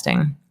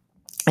manifesting.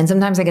 And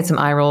sometimes I get some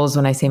eye rolls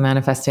when I say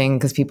manifesting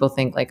because people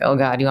think like, oh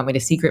God, you want me to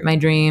secret my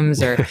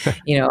dreams? Or,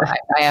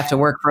 I have to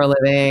work for a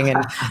living.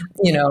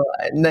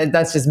 And,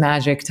 that's just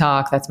magic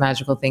talk. That's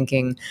magical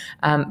thinking.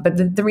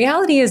 But the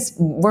reality is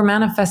we're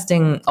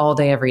manifesting all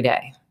day, every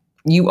day.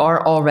 You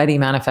are already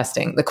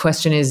manifesting. The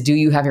question is, do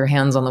you have your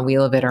hands on the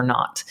wheel of it or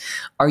not?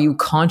 Are you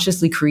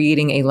consciously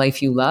creating a life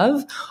you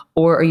love,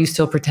 or are you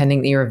still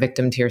pretending that you're a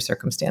victim to your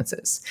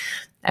circumstances?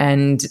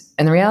 And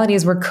the reality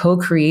is we're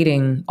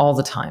co-creating all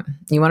the time.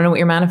 You want to know what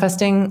you're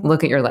manifesting?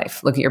 Look at your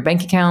life. Look at your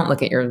bank account.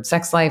 Look at your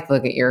sex life.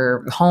 Look at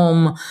your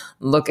home.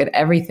 Look at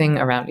everything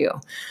around you.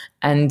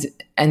 And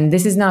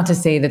this is not to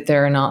say that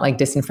there are not like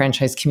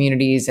disenfranchised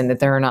communities and that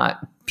there are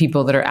not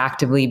people that are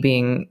actively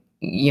being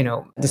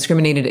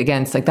discriminated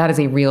against. Like that is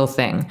a real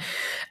thing.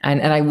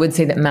 And I would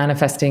say that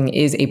manifesting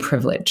is a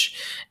privilege.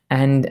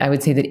 And I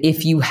would say that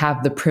if you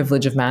have the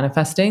privilege of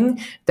manifesting,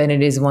 then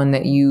it is one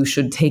that you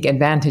should take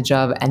advantage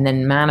of and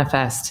then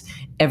manifest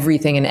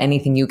everything and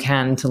anything you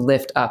can to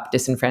lift up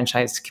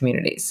disenfranchised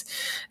communities.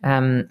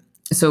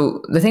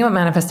 So the thing about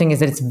manifesting is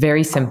that it's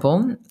very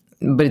simple,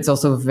 but it's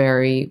also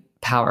very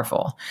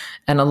powerful.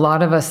 And a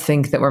lot of us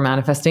think that we're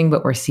manifesting,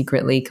 but we're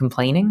secretly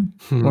complaining.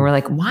 We're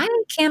like, why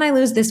can't I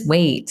lose this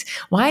weight?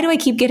 Why do I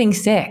keep getting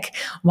sick?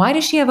 Why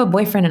does she have a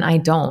boyfriend and I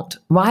don't?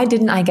 Why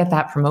didn't I get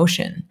that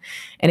promotion?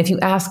 And if you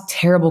ask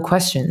terrible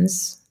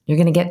questions, you're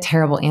going to get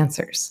terrible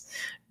answers,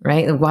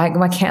 right?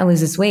 Why can't I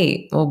lose this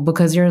weight? Well,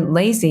 because you're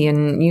lazy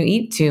and you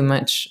eat too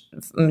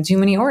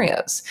many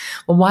Oreos.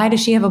 Well, why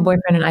does she have a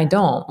boyfriend and I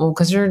don't? Well,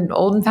 because you're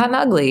old and fat and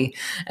ugly.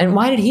 And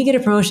why did he get a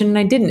promotion and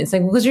I didn't? It's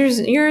like, because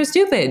you're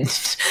stupid.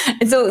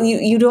 And so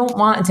you don't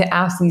want to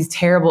ask these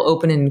terrible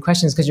open-ended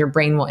questions because your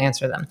brain will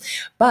answer them.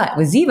 But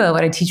with Ziva,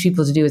 what I teach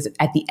people to do is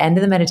at the end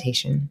of the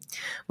meditation,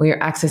 where you're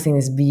accessing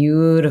this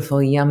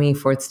beautiful, yummy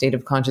fourth state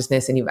of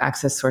consciousness and you've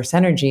accessed source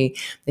energy,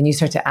 then you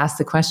start to ask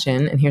the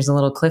question, and here's a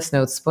little Cliff's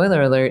Notes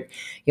spoiler alert.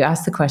 You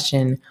ask the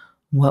question,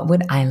 what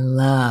would I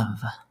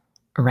love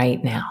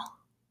right now?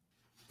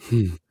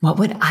 What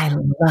would I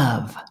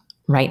love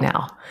right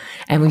now?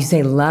 And when you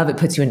say love, it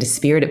puts you into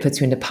spirit, it puts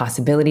you into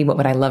possibility. What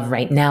would I love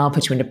right now?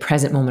 Puts you into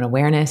present moment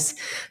awareness.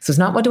 So it's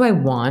not what do I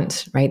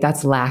want, right?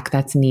 That's lack,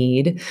 that's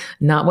need.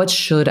 Not what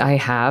should I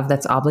have,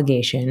 that's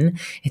obligation.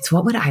 It's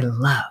what would I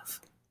love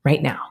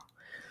right now?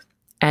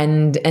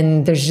 And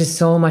there's just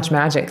so much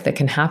magic that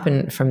can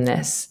happen from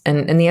this.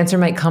 And the answer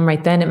might come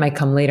right then. It might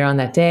come later on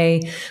that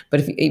day.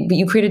 But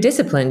you create a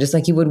discipline, just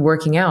like you would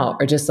working out,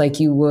 or just like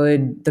you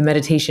would the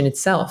meditation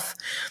itself.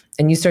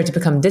 And you start to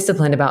become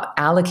disciplined about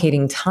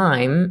allocating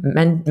time,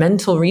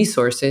 mental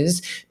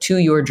resources to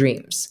your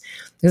dreams.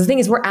 Because the thing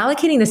is, we're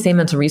allocating the same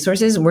mental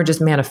resources. We're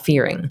just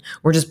fearing.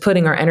 We're just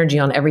putting our energy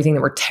on everything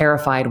that we're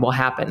terrified will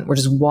happen. We're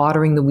just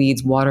watering the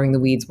weeds.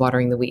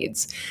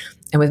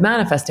 And with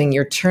manifesting,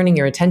 you're turning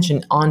your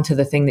attention onto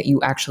the thing that you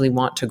actually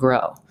want to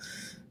grow,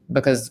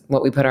 because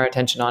what we put our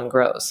attention on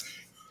grows.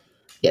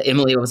 Yeah,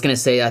 Emily, I was going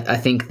to say, I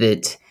think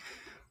that,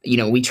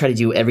 we try to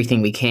do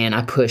everything we can.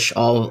 I push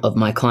all of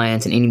my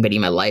clients and anybody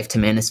in my life to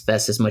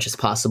manifest as much as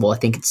possible. I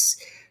think it's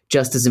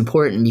just as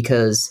important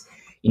because,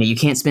 you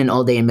can't spend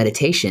all day in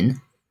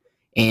meditation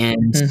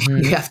and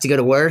you have to go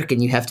to work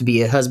and you have to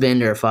be a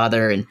husband or a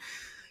father and,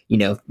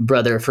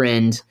 brother,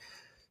 friend.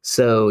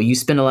 So you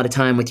spend a lot of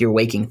time with your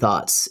waking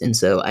thoughts. And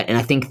so,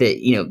 I think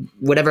that,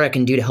 whatever I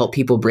can do to help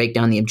people break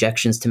down the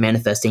objections to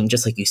manifesting,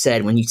 just like you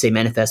said, when you say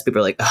manifest, people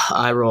are like,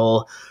 eye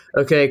roll.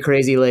 Okay,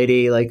 crazy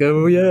lady. Like,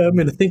 oh yeah, I'm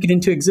going to think it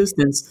into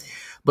existence.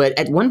 But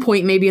at one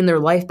point, maybe in their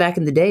life back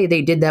in the day,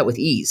 they did that with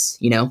ease,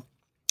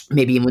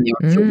 maybe when they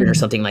were children or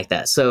something like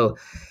that. So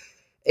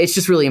it's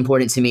just really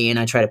important to me. And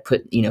I try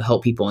to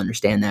help people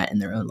understand that in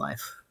their own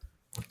life.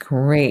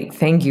 Great.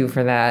 Thank you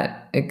for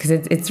that. Because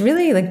it's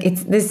really like,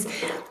 it's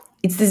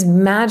this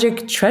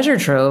magic treasure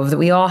trove that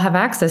we all have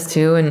access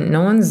to, and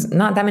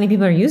not that many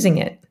people are using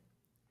it.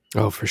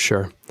 Oh, for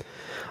sure.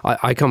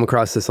 I come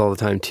across this all the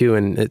time too.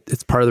 And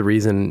it's part of the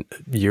reason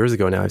years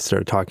ago now I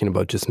started talking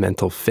about just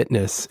mental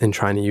fitness and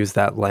trying to use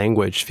that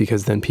language,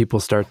 because then people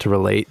start to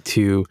relate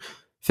to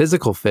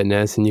physical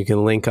fitness, and you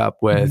can link up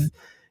with,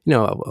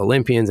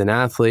 Olympians and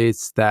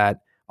athletes that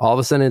all of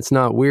a sudden it's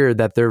not weird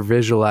that they're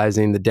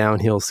visualizing the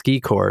downhill ski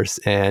course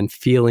and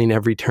feeling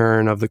every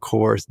turn of the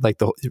course. Like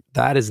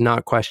that is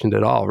not questioned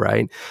at all,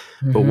 right?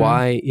 Mm-hmm.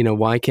 But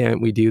why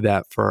can't we do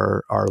that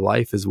for our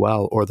life as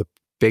well, or the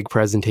big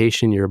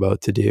presentation you're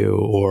about to do,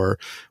 or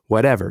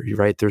whatever,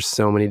 right? There's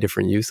so many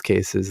different use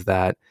cases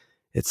that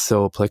it's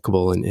so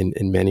applicable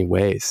in many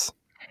ways.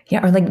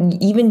 Yeah, or like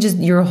even just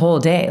your whole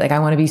day. Like I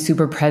want to be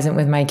super present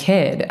with my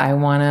kid. I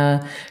want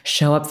to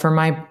show up for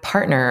my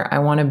partner. I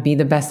want to be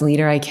the best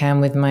leader I can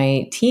with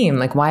my team.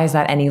 Like why is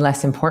that any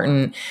less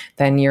important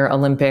than your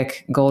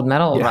Olympic gold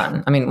medal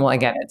run? I mean, well, I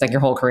get it. It's like your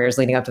whole career is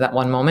leading up to that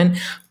one moment,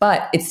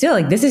 but it's still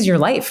like, this is your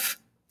life.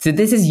 So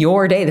this is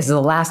your day. This is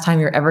the last time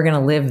you're ever going to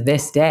live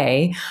this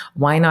day.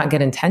 Why not get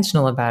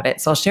intentional about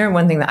it? So I'll share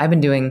one thing that I've been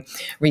doing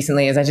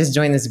recently is I just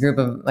joined this group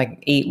of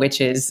like 8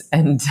 witches,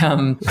 and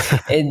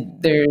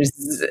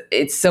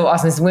it's so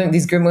awesome.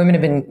 These group women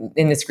have been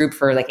in this group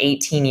for like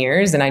 18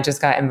 years, and I just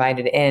got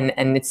invited in,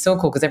 and it's so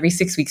cool because every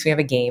 6 weeks we have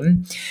a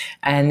game,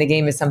 and the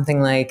game is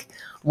something like,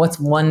 what's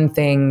one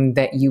thing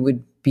that you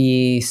would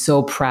be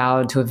so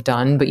proud to have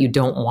done, but you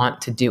don't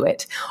want to do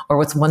it? Or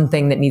what's one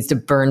thing that needs to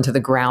burn to the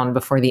ground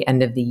before the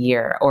end of the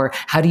year? Or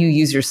how do you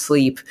use your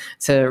sleep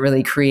to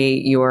really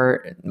create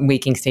your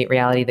waking state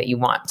reality that you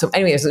want? So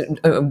anyway, there's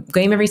a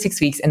game every 6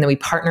 weeks, and then we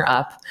partner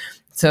up.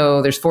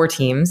 So there's 4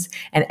 teams,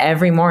 and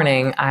every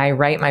morning I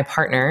write my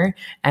partner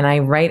and I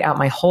write out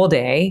my whole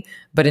day,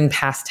 but in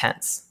past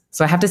tense.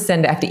 So I have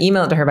to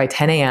email it to her by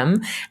 10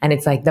 a.m. And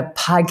it's like, the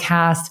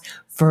podcast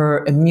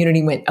for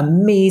immunity went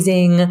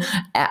amazing.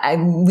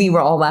 We were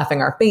all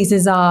laughing our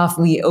faces off.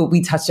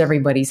 We touched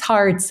everybody's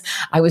hearts.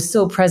 I was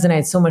so present. I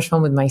had so much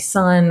fun with my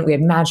son. We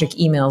had magic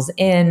emails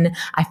in.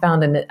 I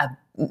found an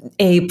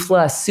A+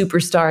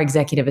 superstar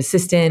executive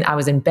assistant. I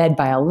was in bed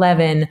by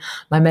 11.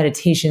 My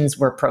meditations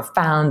were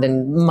profound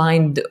and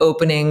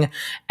mind-opening,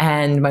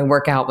 and my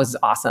workout was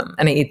awesome.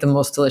 And I ate the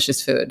most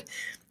delicious food.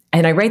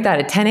 And I write that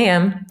at 10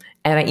 a.m.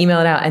 and I email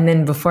it out. And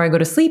then before I go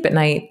to sleep at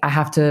night, I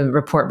have to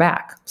report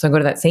back. So I go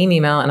to that same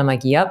email and I'm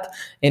like, yep,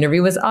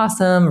 interview was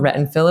awesome. Rhett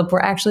and Phillip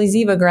were actually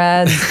Ziva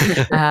grads.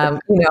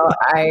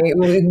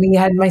 We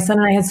had, my son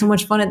and I had so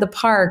much fun at the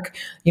park,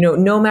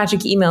 no magic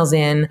emails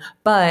in,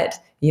 but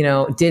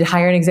did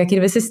hire an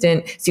executive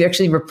assistant. So you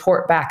actually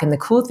report back. And the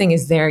cool thing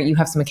is there, you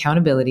have some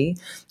accountability.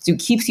 So it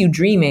keeps you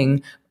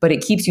dreaming, but it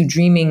keeps you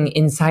dreaming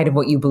inside of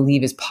what you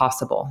believe is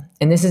possible.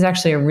 And this is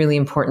actually a really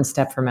important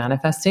step for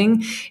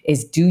manifesting,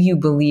 is do you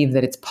believe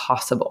that it's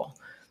possible?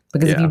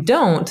 Because if you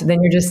don't,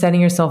 then you're just setting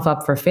yourself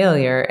up for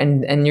failure.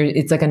 And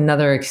it's like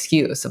another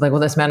excuse of like,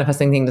 well, this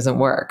manifesting thing doesn't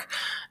work.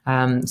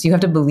 So you have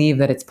to believe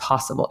that it's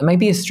possible. It might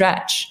be a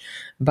stretch,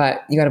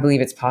 but you got to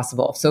believe it's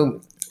possible.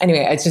 So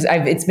anyway,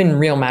 it's been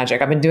real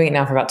magic. I've been doing it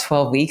now for about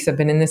 12 weeks. I've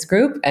been in this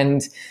group,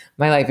 and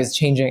my life is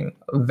changing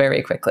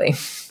very quickly.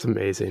 It's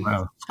amazing.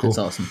 Wow, that's cool. That's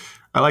awesome.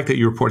 I like that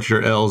you report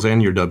your L's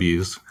and your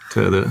W's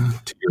to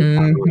your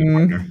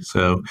partner.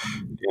 So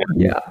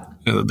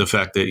the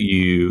fact that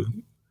you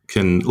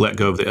can let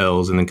go of the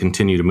L's and then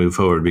continue to move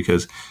forward,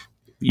 because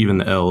even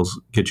the L's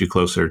get you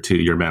closer to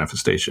your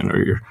manifestation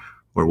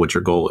or what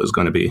your goal is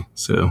going to be.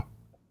 So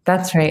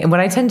that's right. And what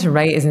I tend to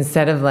write is,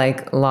 instead of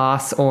like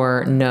loss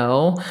or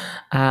no,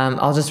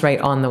 I'll just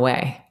write on the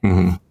way.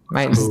 Mm-hmm.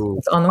 Right.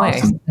 It's on the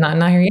way.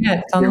 Not here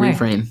yet. It's on the way.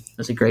 Reframe.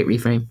 That's a great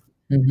reframe.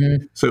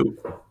 Mm-hmm. So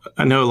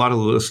I know a lot of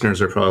the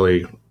listeners are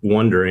probably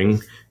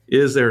wondering,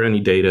 is there any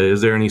data?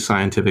 Is there any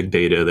scientific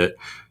data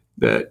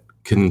that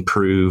can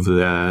prove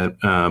that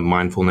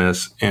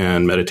mindfulness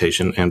and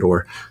meditation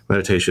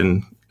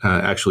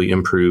actually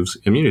improves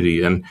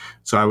immunity? And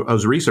so I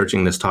was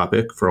researching this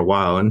topic for a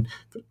while and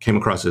came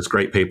across this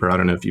great paper. I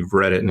don't know if you've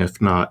read it, and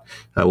if not,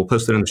 we'll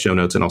post it in the show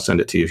notes and I'll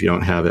send it to you if you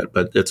don't have it.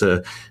 But it's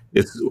a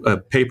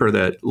paper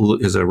that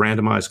is a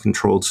randomized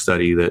controlled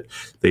study that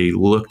they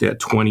looked at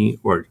 20,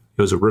 or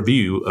it was a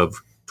review of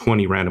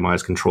 20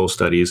 randomized control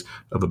studies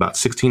of about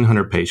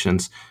 1,600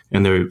 patients,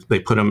 and they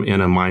put them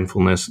in a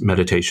mindfulness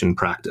meditation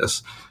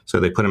practice. So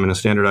they put them in a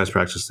standardized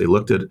practice. They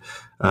looked at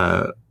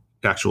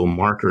actual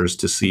markers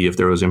to see if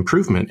there was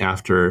improvement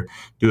after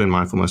doing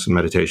mindfulness and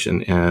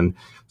meditation. And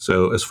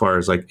so as far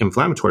as like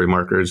inflammatory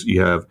markers,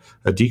 you have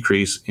a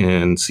decrease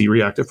in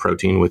C-reactive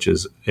protein, which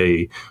is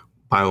a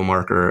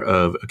biomarker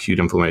of acute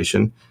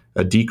inflammation,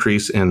 a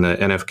decrease in the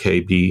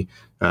NF-κB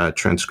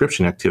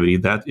transcription activity.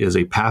 That is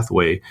a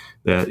pathway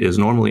that is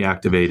normally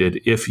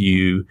activated if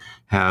you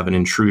have an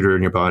intruder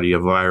in your body, a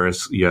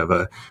virus, you have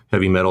a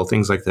heavy metal,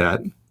 things like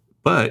that.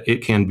 But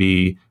it can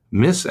be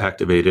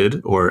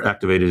misactivated or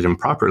activated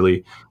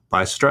improperly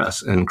by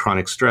stress, and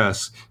chronic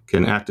stress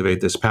can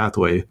activate this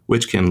pathway,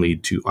 which can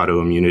lead to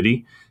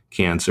autoimmunity,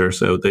 cancer.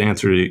 So the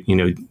answer to,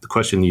 the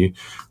question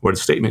or the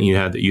statement you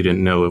had that you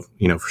didn't know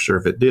for sure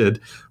if it did,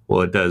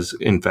 well, it does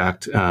in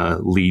fact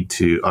lead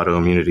to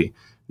autoimmunity.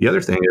 The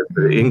other thing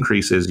is it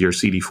increases your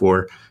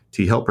CD4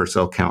 T helper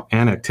cell count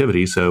and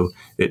activity. So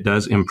it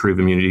does improve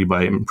immunity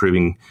by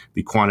improving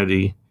the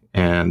quantity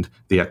and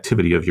the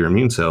activity of your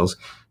immune cells.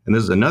 And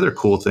this is another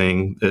cool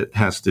thing that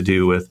has to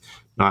do with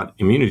not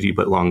immunity,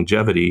 but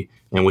longevity,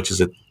 and which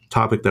is a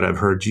topic that I've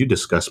heard you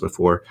discuss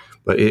before,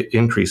 but it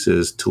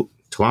increases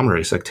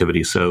telomerase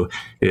activity. So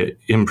it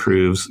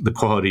improves the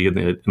quality and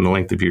the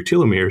length of your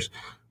telomeres,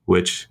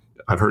 which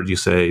I've heard you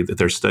say that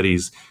there's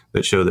studies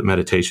that show that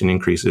meditation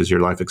increases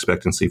your life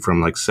expectancy from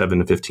like 7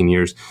 to 15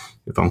 years,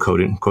 if I'm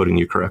quoting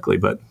you correctly,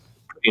 but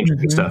pretty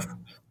interesting stuff.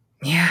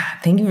 Yeah,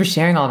 thank you for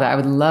sharing all that. I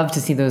would love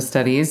to see those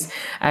studies.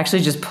 I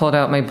actually just pulled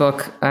out my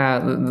book,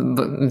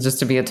 just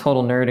to be a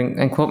total nerd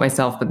and quote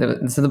myself, but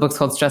the book's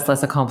called Stress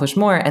Less, Accomplish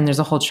More, and there's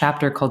a whole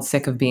chapter called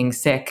Sick of Being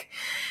Sick.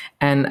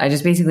 And I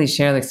just basically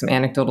share like some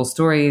anecdotal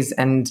stories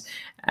and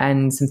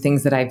some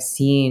things that I've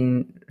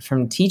seen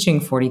from teaching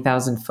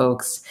 40,000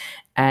 folks.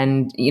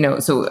 And,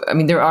 so, I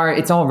mean,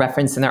 it's all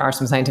referenced and there are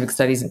some scientific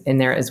studies in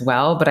there as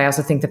well. But I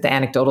also think that the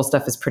anecdotal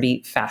stuff is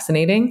pretty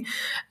fascinating.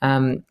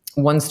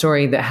 One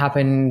story that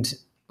happened,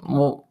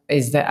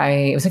 is that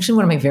it was actually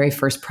one of my very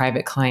first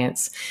private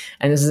clients.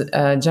 And this is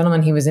a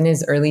gentleman, he was in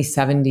his early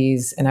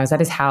 70s and I was at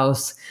his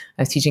house.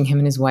 I was teaching him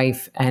and his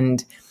wife,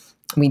 and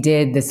we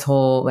did this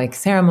whole like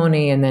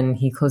ceremony, and then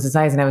he closed his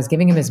eyes and I was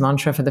giving him his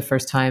mantra for the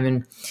first time.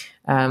 And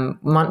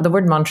the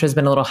word mantra has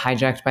been a little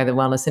hijacked by the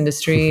wellness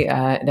industry. It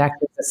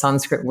actually is a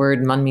Sanskrit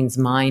word. Man means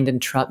mind and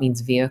tra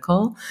means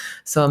vehicle.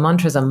 So a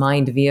mantra is a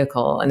mind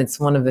vehicle. And it's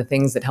one of the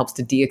things that helps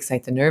to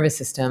de-excite the nervous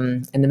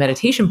system in the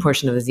meditation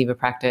portion of the Ziva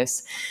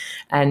practice.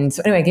 And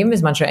so anyway, I gave him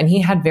his mantra, and he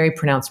had very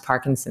pronounced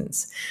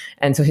Parkinson's.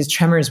 And so his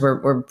tremors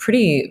were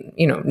pretty,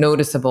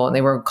 noticeable, and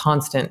they were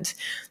constant.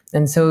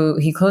 And so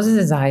he closes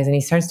his eyes and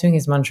he starts doing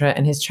his mantra,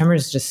 and his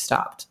tremors just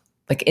stopped,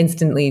 like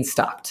instantly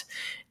stopped.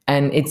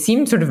 And it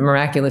seemed sort of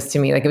miraculous to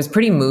me. Like, it was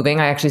pretty moving.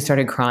 I actually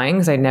started crying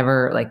because I'd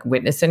never like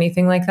witnessed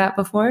anything like that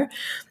before.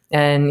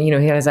 And, he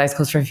had his eyes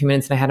closed for a few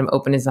minutes and I had him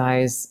open his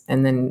eyes,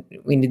 and then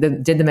we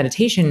did the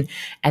meditation,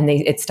 and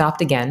it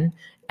stopped again.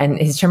 And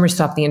his tremors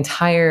stopped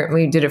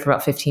we did it for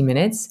about 15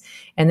 minutes.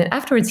 And then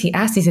afterwards he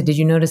said, "Did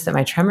you notice that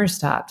my tremors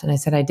stopped?" And I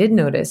said, "I did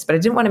notice," but I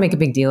didn't want to make a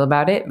big deal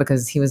about it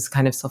because he was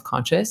kind of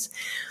self-conscious.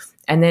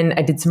 And then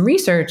I did some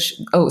research.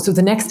 So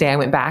the next day I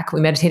went back,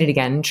 we meditated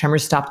again,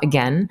 tremors stopped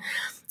again.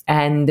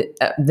 And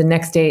the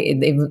next day,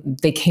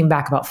 they came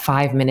back about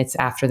 5 minutes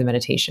after the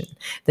meditation.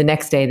 The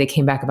next day, they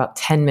came back about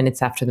 10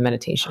 minutes after the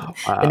meditation. Oh,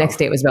 wow. The next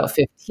day, it was about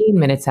 15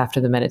 minutes after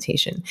the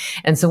meditation.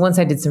 And so once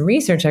I did some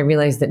research, I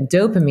realized that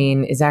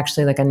dopamine is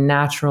actually like a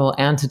natural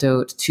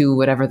antidote to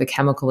whatever the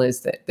chemical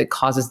is that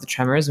causes the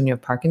tremors when you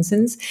have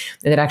Parkinson's.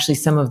 And that actually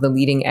some of the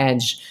leading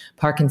edge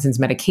Parkinson's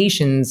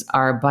medications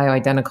are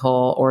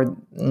bioidentical, or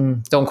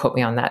don't quote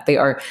me on that. They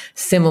are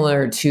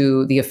similar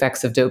to the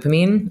effects of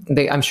dopamine.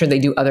 I'm sure they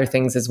do other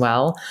things as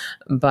well,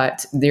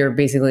 but they're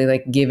basically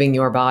like giving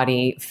your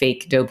body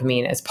fake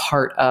dopamine as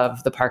part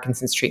of the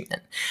Parkinson's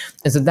treatment.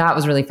 And so that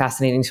was really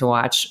fascinating to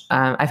watch.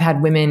 I've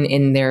had women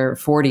in their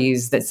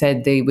 40s that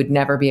said they would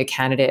never be a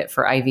candidate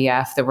for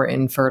IVF, that were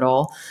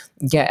infertile,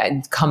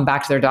 come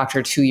back to their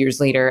doctor 2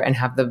 years later and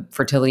have the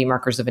fertility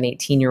markers of an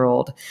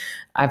 18-year-old.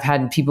 I've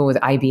had people with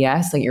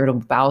IBS, like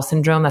irritable bowel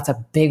syndrome. That's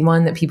a big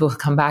one that people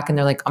come back and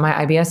they're like, "Oh, my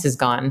IBS is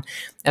gone."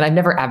 And I've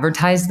never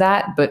advertised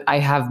that, but I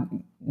have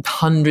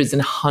hundreds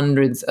and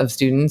hundreds of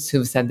students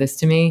who've said this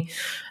to me.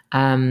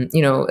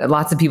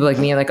 Lots of people like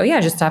me are like, "Oh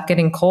yeah, just stop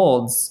getting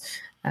colds."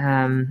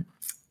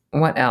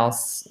 What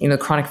else?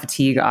 Chronic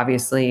fatigue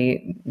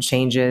obviously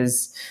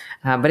changes,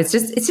 but it's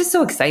just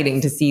so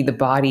exciting to see the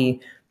body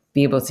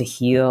be able to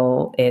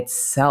heal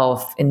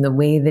itself in the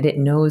way that it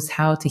knows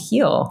how to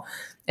heal.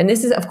 And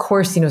this is, of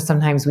course,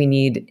 sometimes we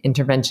need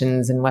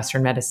interventions in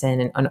Western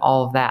medicine and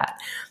all of that.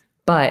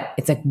 But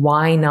it's like,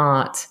 why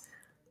not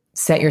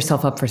set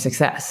yourself up for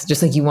success?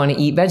 Just like you want to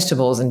eat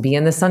vegetables and be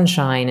in the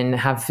sunshine and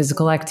have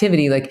physical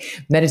activity,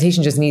 like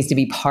meditation just needs to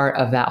be part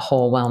of that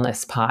whole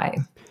wellness pie.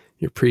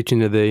 You're preaching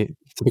to the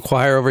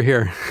choir over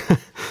here.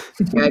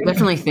 Yeah, I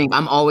definitely think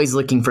I'm always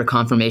looking for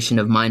confirmation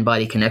of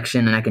mind-body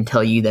connection. And I can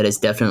tell you that is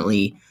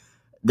definitely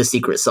the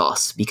secret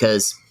sauce,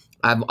 because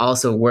I've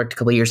also worked a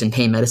couple of years in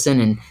pain medicine,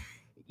 and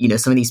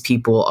some of these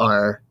people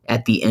are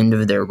at the end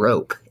of their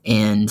rope,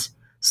 and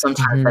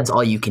sometimes that's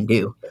all you can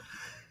do.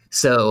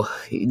 So,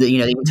 they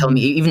even tell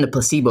me, even the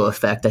placebo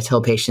effect, I tell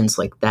patients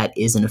like that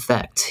is an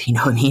effect, you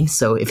know what I mean?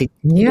 So if it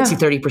makes you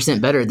 30%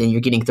 better, then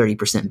you're getting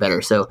 30%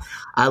 better. So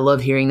I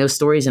love hearing those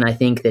stories. And I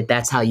think that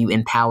that's how you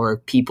empower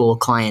people,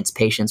 clients,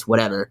 patients,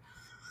 whatever,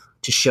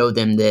 to show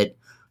them that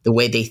the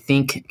way they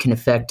think can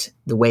affect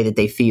the way that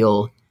they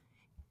feel,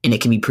 and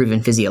it can be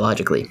proven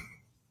physiologically.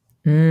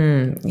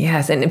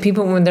 Yes. And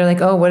people, when they're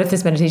like, "Oh, what if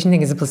this meditation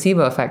thing is a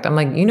placebo effect?" I'm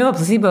like, a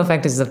placebo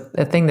effect is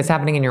a thing that's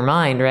happening in your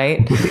mind,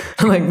 right?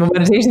 I'm like, well,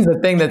 meditation is a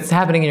thing that's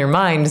happening in your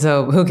mind.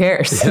 So who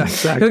cares? Yeah,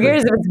 exactly. Who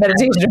cares if it's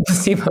meditation or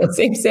placebo?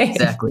 Same.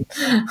 Exactly.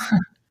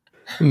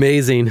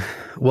 Amazing.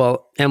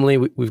 Well, Emily,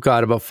 we've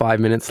got about 5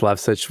 minutes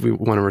left, so we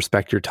want to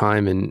respect your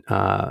time and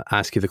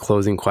ask you the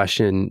closing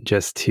question,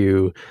 just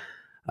to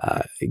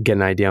get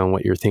an idea on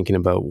what you're thinking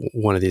about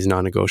one of these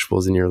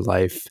non-negotiables in your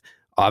life.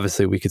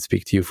 Obviously, we could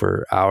speak to you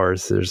for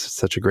hours. There's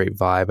such a great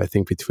vibe, I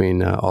think,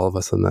 between all of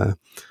us on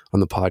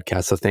the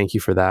podcast. So thank you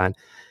for that.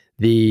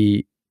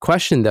 The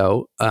question,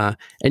 though,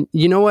 and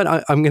you know what,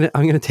 I'm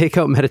gonna take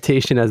out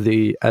meditation as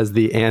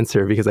the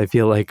answer, because I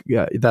feel like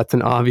that's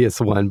an obvious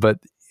one. But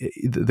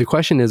the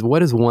question is,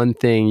 what is one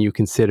thing you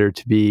consider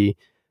to be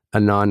a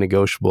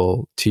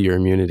non-negotiable to your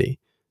immunity?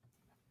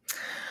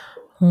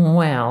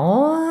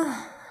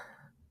 Well,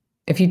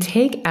 if you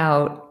take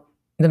out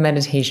the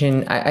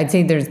meditation, I'd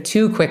say there's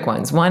two quick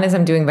ones. One is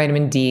I'm doing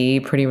vitamin D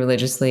pretty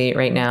religiously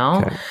right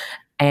now. Okay.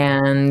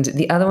 And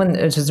the other one,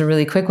 which is a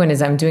really quick one,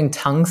 is I'm doing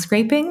tongue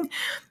scraping.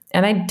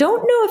 And I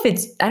don't know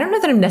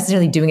that I'm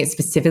necessarily doing it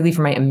specifically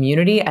for my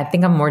immunity. I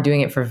think I'm more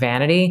doing it for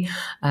vanity.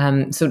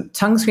 So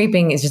tongue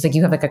scraping is just like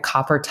you have like a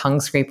copper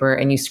tongue scraper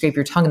and you scrape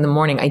your tongue in the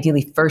morning,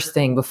 ideally first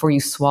thing before you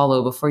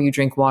swallow, before you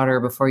drink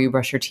water, before you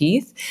brush your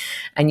teeth.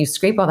 And you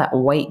scrape all that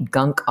white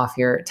gunk off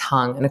your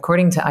tongue. And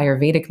according to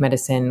Ayurvedic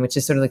medicine, which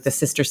is sort of like the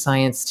sister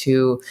science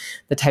to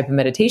the type of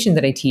meditation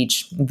that I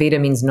teach, Veda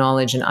means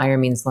knowledge and Ayur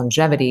means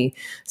longevity.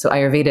 So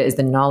Ayurveda is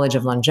the knowledge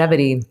of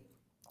longevity.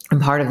 And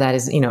part of that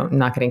is,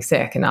 not getting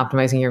sick and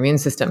optimizing your immune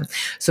system.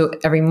 So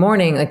every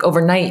morning, like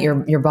overnight,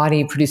 your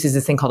body produces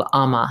this thing called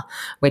ama,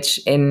 which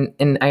in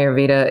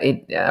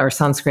Ayurveda or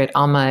Sanskrit,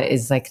 ama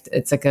is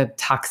it's like a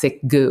toxic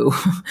goo,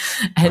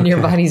 and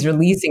your body's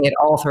releasing it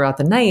all throughout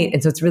the night.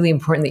 And so it's really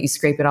important that you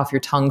scrape it off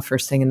your tongue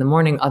first thing in the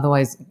morning.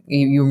 Otherwise,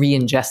 you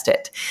re-ingest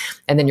it,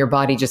 and then your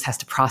body just has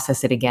to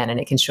process it again, and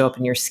it can show up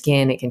in your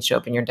skin, it can show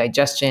up in your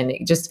digestion.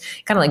 It just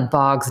kind of like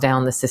bogs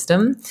down the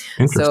system.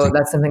 So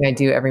that's something I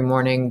do every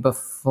morning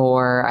before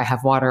I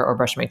have water or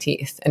brush my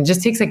teeth. And it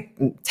just takes like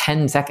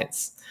 10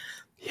 seconds.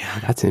 Yeah,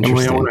 that's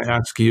interesting. Emily, I want to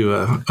ask you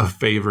a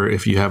favor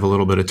if you have a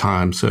little bit of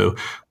time. So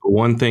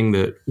one thing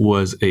that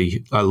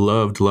I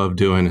loved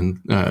doing,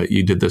 and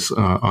you did this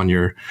on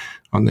the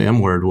M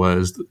Word,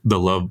 was the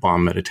love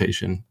bomb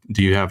meditation.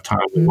 Do you have time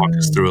to walk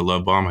us through a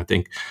love bomb? I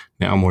think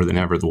now more than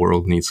ever, the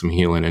world needs some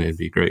healing, and it'd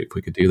be great if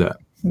we could do that.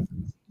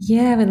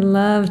 Yeah, I would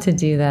love to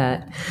do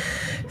that.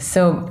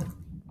 So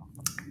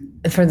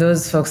for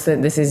those folks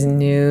that this is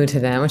new to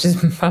them, which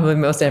is probably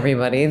most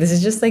everybody, this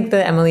is just like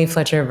the Emily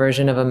Fletcher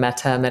version of a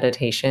metta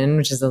meditation,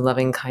 which is a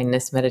loving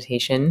kindness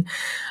meditation.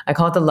 I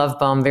call it the love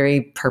bomb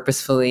very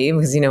purposefully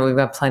because, we've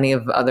got plenty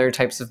of other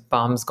types of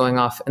bombs going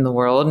off in the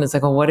world. And it's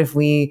like, well, what if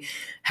we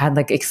had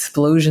like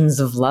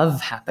explosions of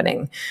love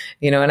happening?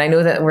 And I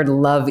know that word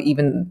love,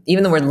 even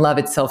the word love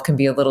itself can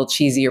be a little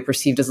cheesy or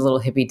perceived as a little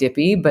hippy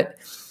dippy, but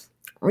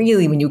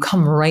really, when you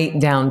come right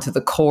down to the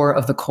core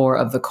of the core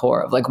of the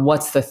core of like,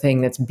 what's the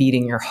thing that's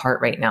beating your heart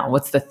right now?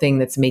 What's the thing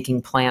that's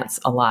making plants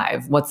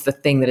alive? What's the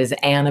thing that is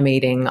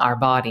animating our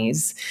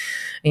bodies?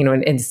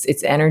 And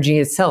it's energy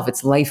itself,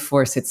 it's life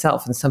force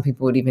itself. And some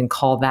people would even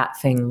call that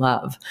thing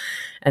love.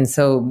 And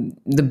so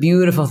the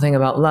beautiful thing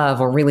about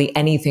love, or really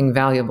anything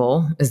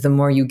valuable, is the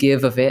more you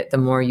give of it, the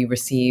more you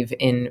receive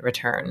in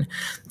return.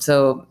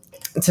 So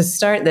to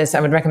start this, I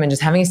would recommend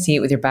just having a seat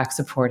with your back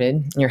supported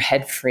and your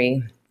head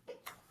free.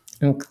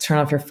 And turn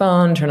off your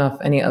phone, turn off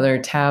any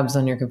other tabs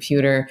on your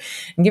computer,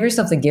 and give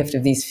yourself the gift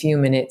of these few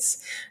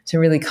minutes to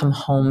really come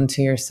home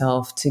to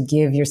yourself, to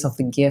give yourself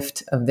the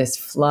gift of this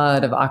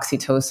flood of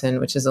oxytocin,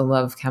 which is a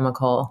love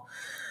chemical.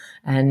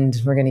 And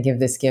we're going to give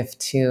this gift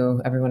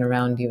to everyone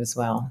around you as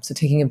well. So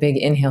taking a big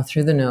inhale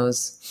through the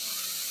nose,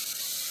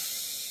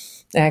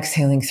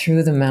 exhaling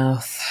through the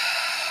mouth,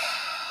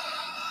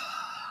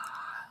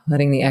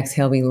 letting the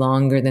exhale be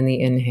longer than the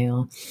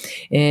inhale.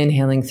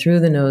 Inhaling through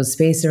the nose,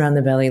 space around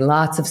the belly,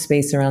 lots of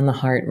space around the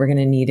heart. We're going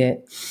to need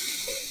it.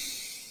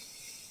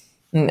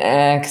 And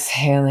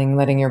exhaling,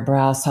 letting your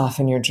brow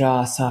soften, your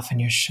jaw soften,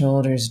 your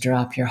shoulders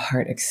drop, your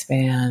heart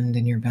expand,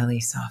 and your belly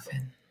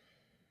soften.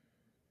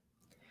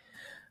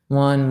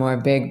 One more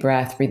big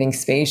breath, breathing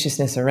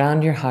spaciousness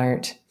around your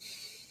heart.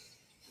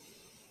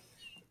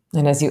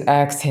 And as you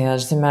exhale,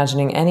 just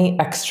imagining any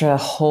extra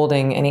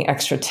holding, any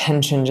extra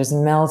tension just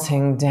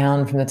melting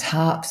down from the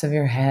tops of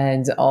your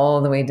heads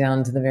all the way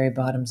down to the very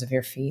bottoms of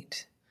your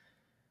feet.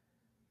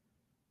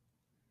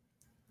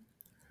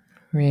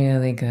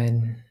 Really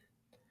good.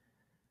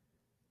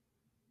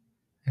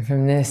 And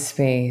from this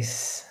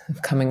space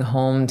of coming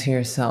home to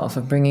yourself,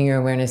 of bringing your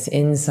awareness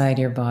inside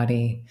your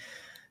body,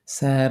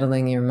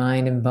 settling your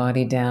mind and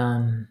body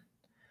down,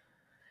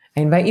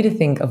 I invite you to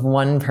think of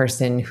one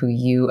person who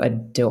you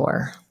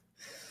adore.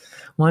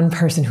 One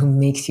person who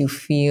makes you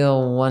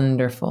feel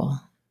wonderful.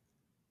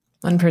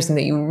 One person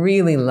that you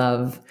really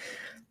love.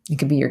 It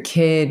could be your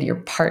kid, your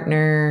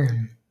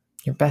partner,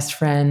 your best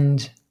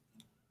friend.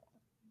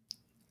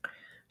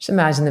 Just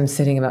imagine them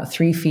sitting about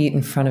 3 feet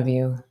in front of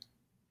you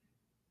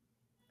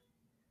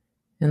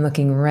and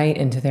looking right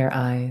into their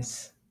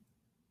eyes.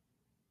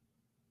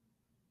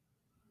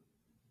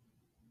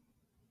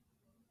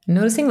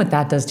 Noticing what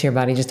that does to your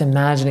body, just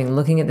imagining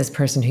looking at this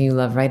person who you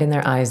love right in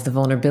their eyes, the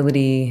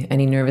vulnerability,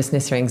 any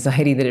nervousness or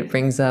anxiety that it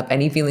brings up,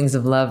 any feelings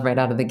of love right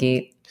out of the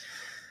gate.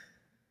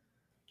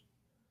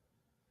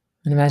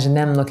 And imagine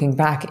them looking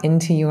back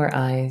into your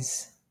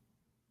eyes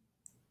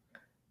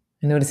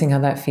And noticing how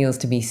that feels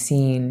to be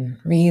seen,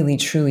 really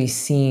truly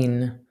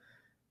seen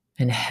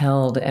and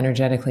held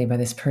energetically by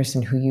this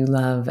person who you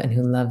love and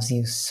who loves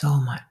you so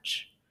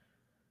much.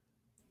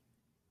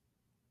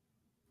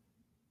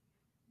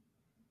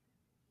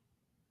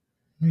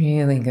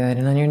 Really good.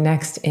 And on your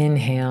next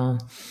inhale,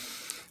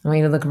 I want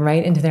you to look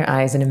right into their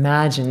eyes and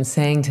imagine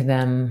saying to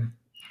them,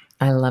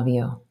 I love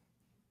you.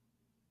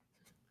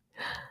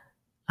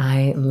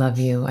 I love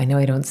you. I know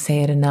I don't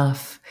say it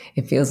enough.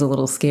 It feels a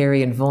little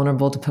scary and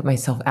vulnerable to put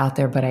myself out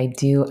there, but I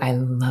do. I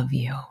love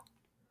you.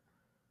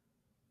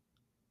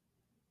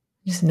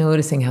 Just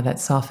noticing how that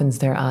softens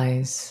their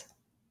eyes,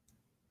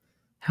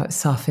 how it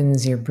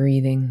softens your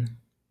breathing.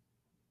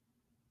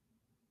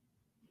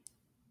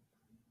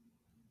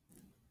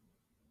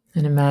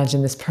 And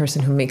imagine this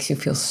person who makes you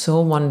feel so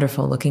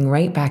wonderful looking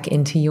right back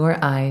into your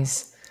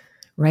eyes,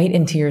 right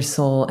into your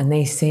soul. And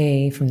they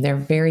say from their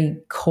very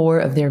core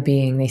of their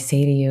being, they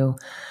say to you,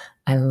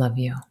 I love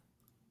you.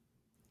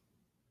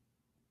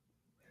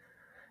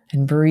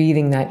 And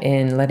breathing that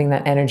in, letting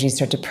that energy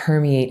start to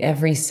permeate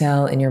every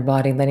cell in your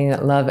body, letting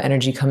that love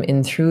energy come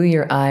in through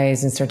your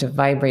eyes and start to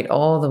vibrate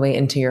all the way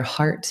into your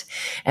heart.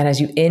 And as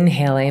you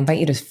inhale, I invite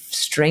you to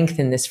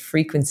strengthen this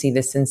frequency,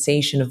 this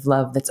sensation of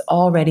love that's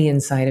already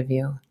inside of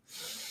you.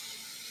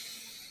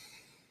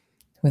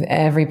 With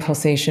every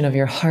pulsation of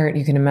your heart,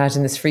 you can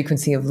imagine this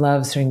frequency of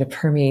love starting to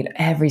permeate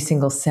every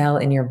single cell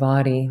in your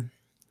body.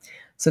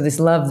 So this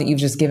love that you've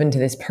just given to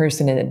this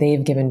person and that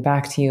they've given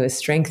back to you is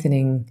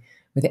strengthening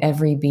with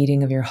every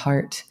beating of your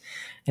heart.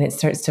 And it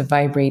starts to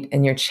vibrate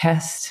in your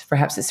chest.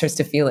 Perhaps it starts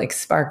to feel like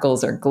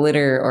sparkles or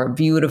glitter or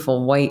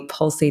beautiful white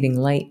pulsating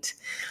light.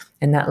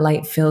 And that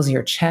light fills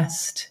your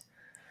chest,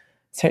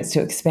 starts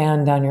to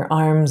expand down your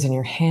arms and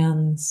your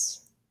hands.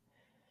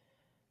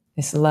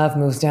 This love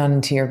moves down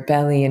into your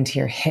belly, into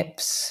your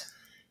hips,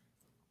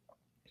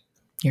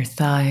 your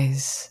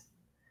thighs,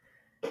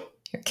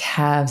 your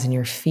calves and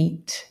your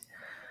feet.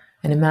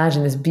 And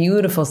imagine this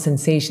beautiful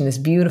sensation, this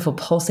beautiful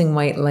pulsing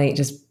white light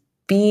just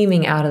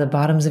beaming out of the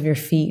bottoms of your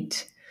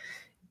feet,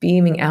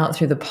 beaming out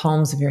through the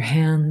palms of your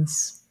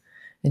hands,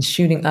 and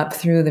shooting up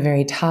through the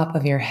very top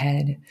of your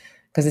head.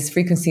 Because this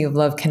frequency of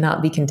love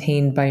cannot be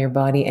contained by your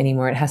body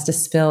anymore. It has to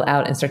spill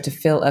out and start to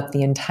fill up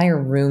the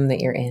entire room that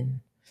you're in.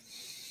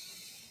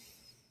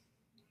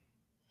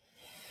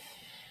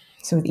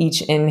 So with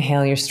each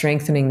inhale, you're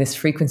strengthening this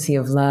frequency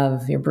of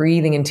love. You're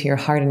breathing into your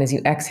heart. And as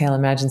you exhale,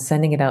 imagine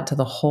sending it out to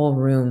the whole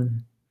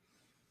room,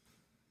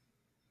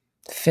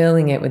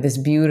 filling it with this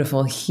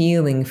beautiful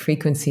healing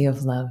frequency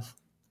of love.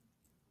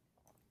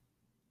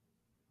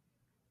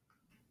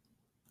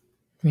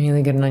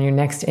 Really good. And on your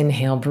next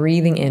inhale,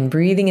 breathing in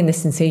the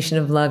sensation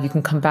of love. You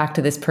can come back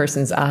to this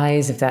person's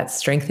eyes if that's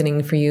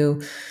strengthening for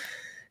you.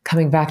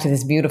 Coming back to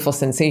this beautiful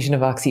sensation of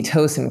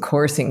oxytocin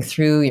coursing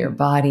through your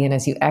body. And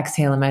as you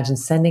exhale, imagine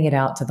sending it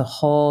out to the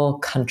whole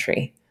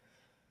country.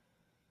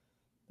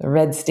 The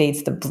red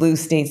states, the blue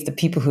states, the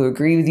people who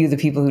agree with you, the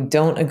people who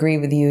don't agree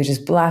with you,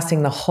 just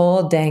blasting the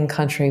whole dang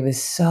country with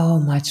so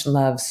much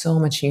love, so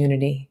much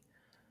unity.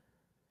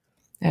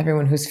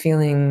 Everyone who's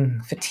feeling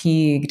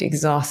fatigued,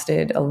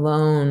 exhausted,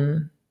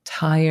 alone,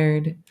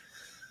 tired,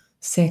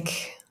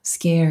 sick,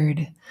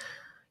 scared.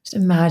 Just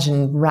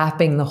imagine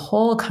wrapping the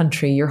whole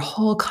country, your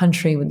whole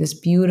country, with this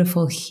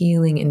beautiful,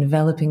 healing,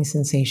 enveloping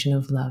sensation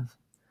of love.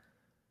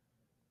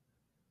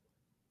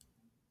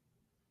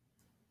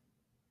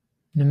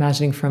 And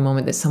imagining for a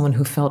moment that someone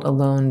who felt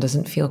alone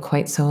doesn't feel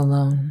quite so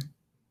alone.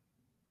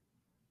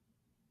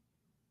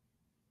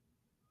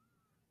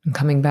 And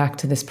coming back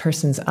to this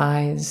person's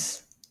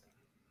eyes,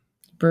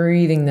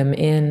 breathing them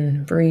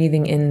in,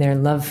 breathing in their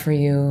love for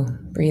you,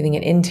 breathing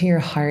it into your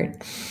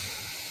heart,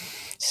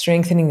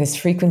 strengthening this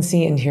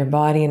frequency into your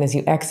body. And as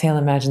you exhale,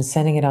 imagine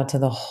sending it out to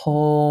the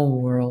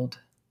whole world,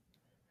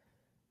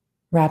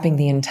 wrapping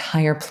the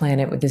entire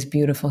planet with this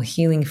beautiful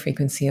healing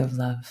frequency of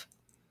love.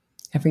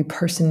 Every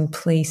person,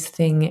 place,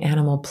 thing,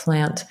 animal,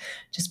 plant,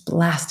 just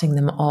blasting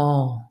them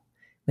all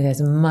with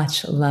as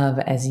much love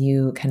as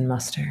you can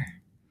muster.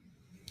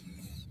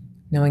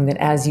 Knowing that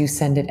as you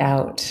send it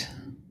out,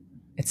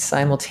 it's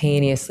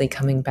simultaneously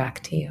coming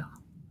back to you.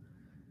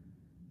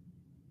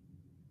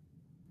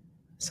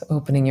 So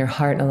opening your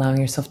heart and allowing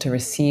yourself to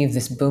receive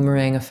this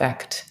boomerang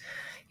effect.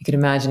 You could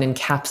imagine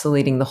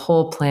encapsulating the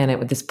whole planet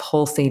with this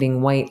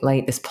pulsating white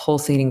light, this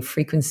pulsating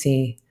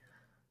frequency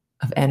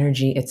of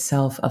energy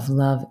itself, of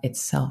love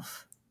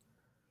itself.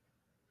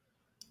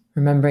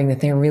 Remembering that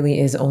there really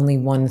is only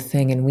one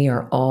thing and we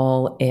are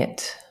all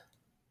it.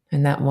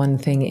 And that one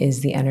thing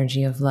is the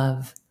energy of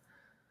love.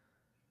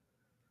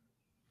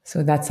 So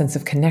with that sense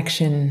of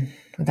connection,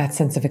 with that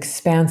sense of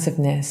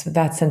expansiveness, with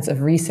that sense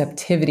of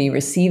receptivity,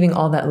 receiving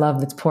all that love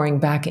that's pouring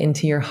back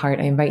into your heart,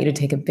 I invite you to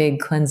take a big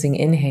cleansing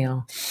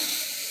inhale.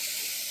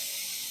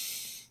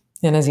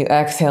 And as you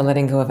exhale,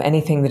 letting go of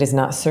anything that is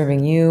not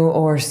serving you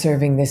or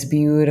serving this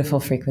beautiful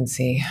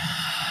frequency.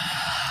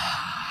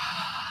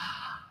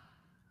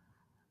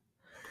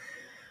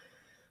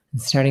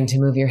 And starting to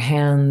move your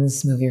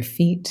hands, move your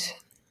feet.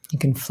 You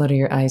can flutter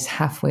your eyes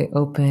halfway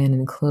open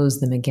and close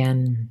them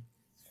again.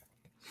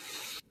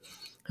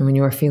 And when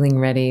you're feeling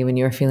ready, when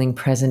you're feeling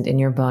present in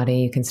your body,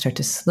 you can start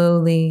to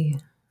slowly,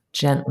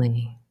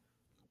 gently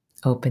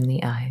open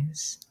the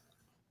eyes.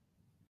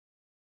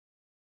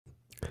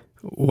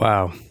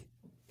 Wow.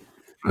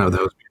 Oh, that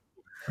was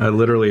beautiful. I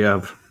literally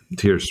have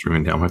tears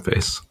streaming down my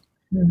face.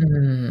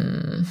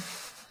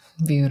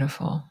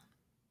 Beautiful.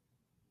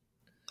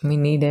 We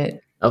need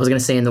it. I was going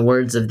to say, in the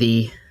words of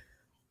the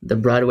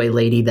Broadway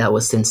lady, that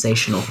was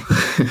sensational.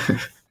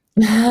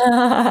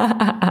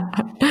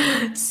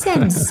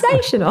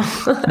 Sensational.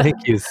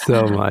 Thank you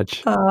so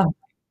much.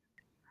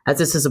 As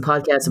this is a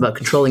podcast about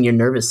controlling your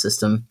nervous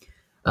system,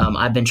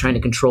 I've been trying to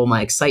control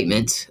my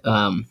excitement.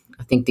 I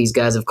think these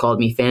guys have called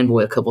me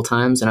fanboy a couple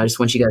times, and I just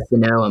want you guys to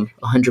know I'm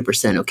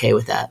 100% okay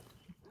with that.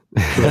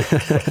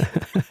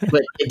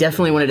 But I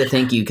definitely wanted to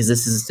thank you, because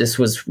this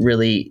was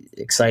really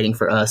exciting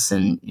for us.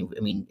 And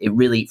I mean, it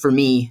really, for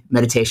me,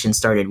 meditation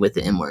started with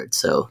the M word.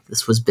 So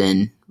this has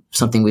been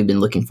something we've been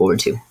looking forward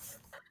to.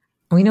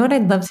 Well, you know what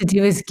I'd love to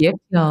do is gift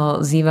y'all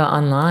Ziva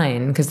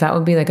Online, because that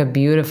would be like a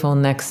beautiful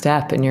next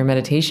step in your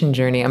meditation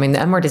journey. I mean, the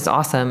M word is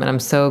awesome, and I'm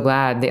so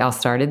glad that y'all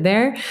started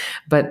there.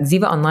 But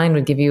Ziva Online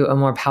would give you a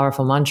more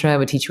powerful mantra. It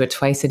would teach you a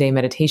twice-a-day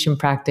meditation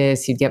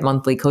practice. You'd get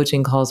monthly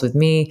coaching calls with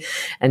me,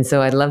 and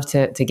so I'd love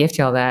to gift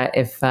y'all that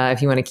if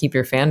you want to keep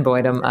your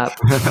fanboydom up.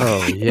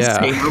 Oh yeah.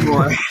 Say no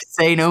more.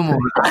 Say no more.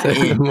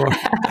 Say no more.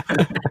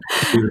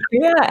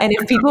 Yeah, and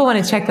if people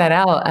want to check that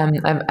out,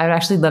 I'd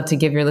actually love to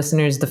give your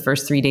listeners the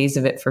first 3 days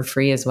of it for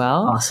free as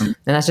well. Awesome.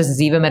 And that's just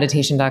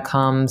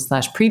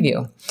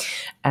zivameditation.com/preview.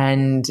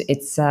 And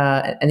it's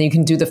and you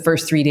can do the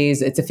first 3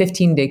 days. It's a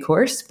 15-day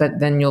course, but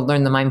then you'll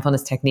learn the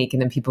mindfulness technique,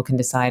 and then people can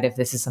decide if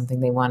this is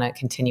something they want to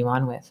continue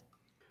on with.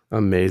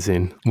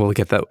 Amazing. We'll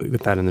get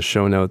that in the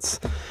show notes.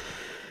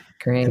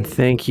 Great. And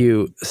thank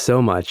you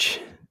so much.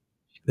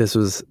 This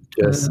was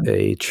just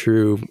a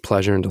true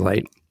pleasure and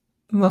delight.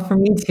 Well, for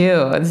me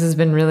too. This has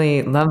been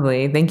really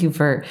lovely. Thank you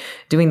for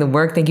doing the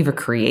work. Thank you for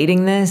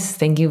creating this.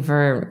 Thank you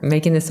for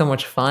making this so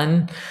much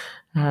fun.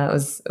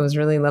 It was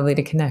really lovely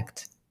to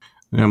connect.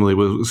 Emily, it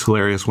was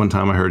hilarious. One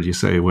time I heard you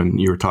say, when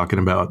you were talking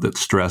about that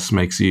stress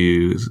makes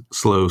you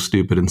slow,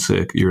 stupid, and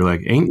sick, you were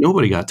like, ain't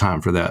nobody got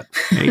time for that.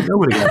 Ain't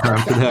nobody got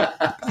time for that.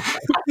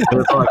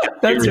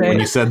 That's right.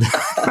 When you said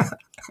that.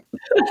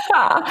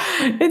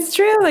 It's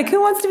true. Like, who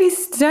wants to be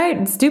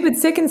stupid,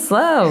 sick, and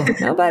slow?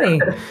 Nobody.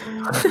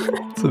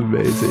 It's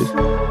amazing.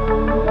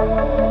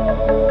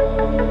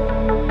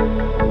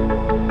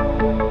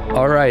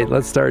 All right,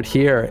 let's start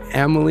here.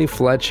 Emily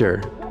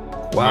Fletcher.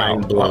 Wow.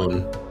 Mind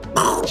blown.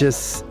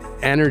 Just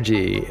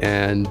energy,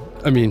 and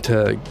I mean,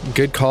 to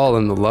good call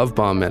on the love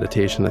bomb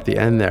meditation at the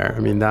end there. I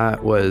mean,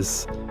 that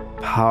was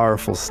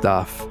powerful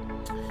stuff.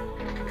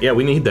 Yeah,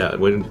 we need that.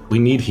 We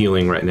need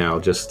healing right now.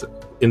 Just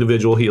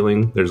individual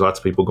healing. There's lots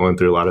of people going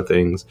through a lot of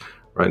things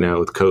right now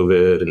with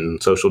COVID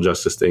and social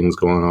justice things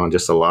going on,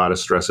 just a lot of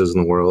stresses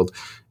in the world.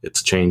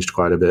 It's changed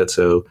quite a bit.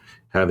 So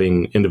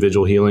having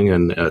individual healing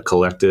and a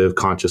collective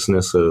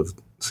consciousness of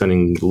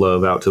sending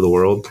love out to the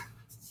world,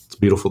 it's a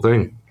beautiful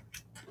thing.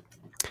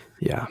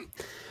 Yeah.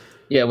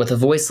 Yeah, with a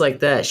voice like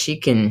that,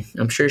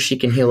 I'm sure she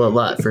can heal a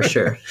lot for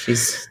sure.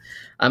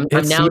 I'm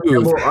now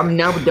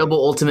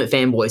double ultimate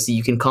fanboy, so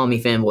you can call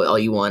me fanboy all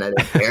you want. I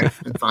don't care.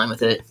 I'm fine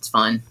with it. It's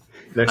fine.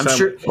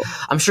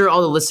 I'm sure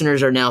all the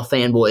listeners are now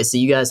fanboys. So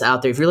you guys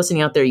out there, if you're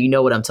listening out there, you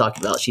know what I'm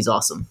talking about. She's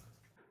awesome.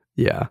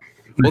 Yeah.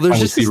 Well, there's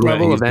just this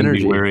level of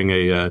energy. Wearing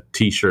a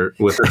T-shirt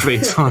with her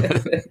face on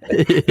it.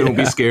 Yeah. Don't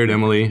be scared,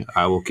 Emily.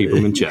 I will keep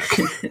them in check.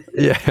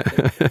 Yeah,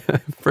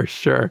 for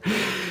sure.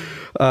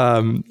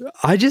 I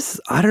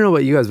don't know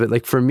about you guys, but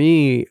like for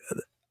me,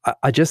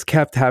 I just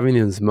kept having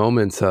these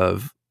moments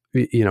of,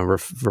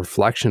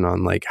 reflection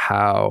on like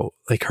how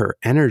like her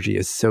energy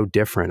is so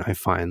different. I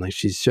find like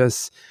she's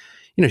just,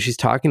 she's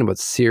talking about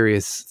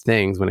serious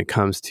things when it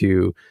comes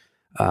to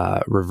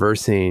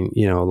reversing,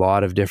 a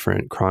lot of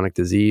different chronic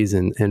disease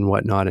and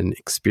whatnot, and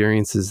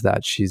experiences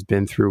that she's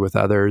been through with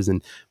others.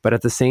 But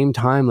at the same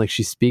time, like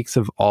she speaks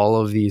of all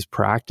of these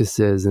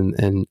practices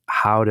and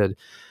how to,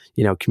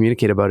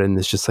 communicate about it in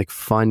this just like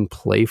fun,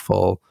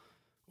 playful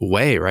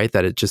way, right?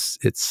 That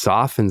it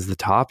softens the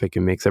topic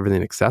and makes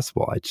everything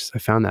accessible. I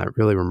found that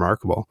really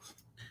remarkable.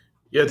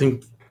 Yeah, I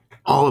think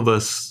all of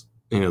us,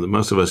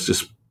 most of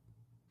us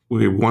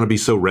we want to be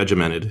so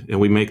regimented and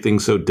we make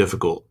things so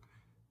difficult.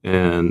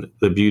 And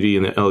the beauty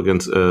and the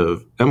elegance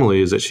of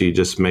Emily is that she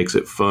just makes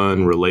it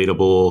fun,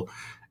 relatable,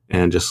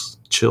 and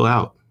just chill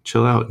out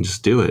and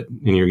just do it.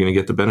 And you're going to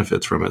get the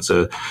benefits from it.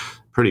 So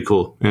pretty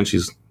cool. And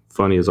she's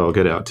funny as all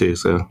get out too.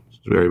 So it's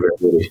very, very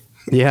witty.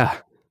 Yeah.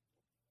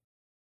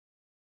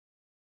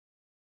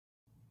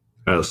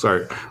 Oh,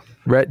 sorry.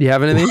 Rhett, do you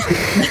have anything?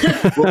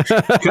 Well,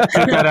 cut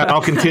that out.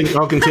 I'll continue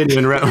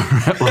and Rhett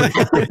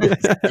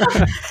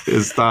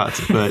his thoughts.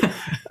 But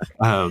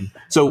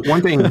so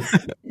one thing.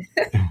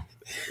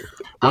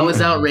 I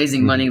was out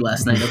raising money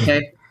last night.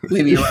 Okay,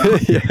 leave me alone.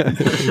 Yeah,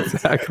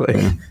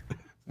 exactly.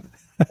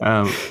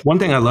 One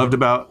thing I loved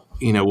about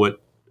what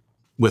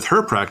with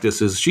her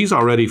practices, she's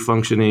already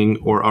functioning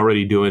or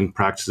already doing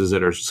practices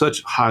that are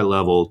such high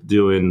level,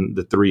 doing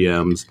the 3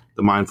 M's,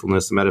 the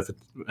mindfulness,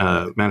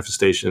 the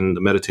manifestation,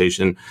 the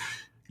meditation.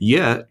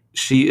 Yet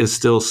she is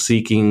still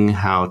seeking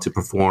how to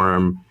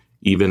perform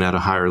even at a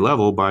higher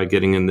level by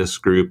getting in this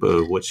group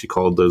of what she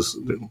called those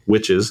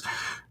witches.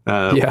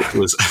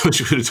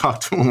 Which we could have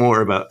talked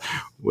more about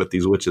what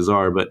these witches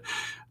are, but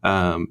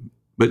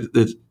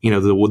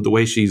the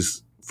way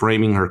she's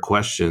framing her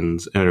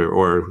questions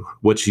or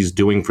what she's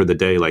doing for the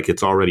day, like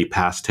it's already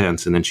past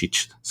tense, and then she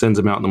sends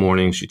them out in the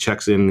morning, she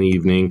checks in the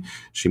evening,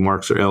 she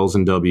marks her L's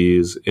and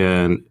W's,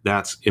 and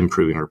that's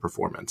improving her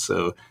performance.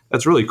 So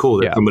that's really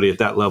cool that somebody at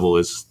that level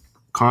is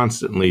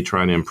constantly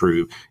trying to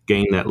improve,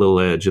 gain that little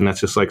edge. And that's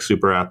just like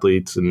super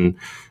athletes and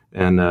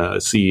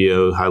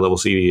CEO, high level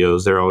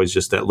CEOs. They're always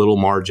just that little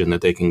margin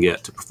that they can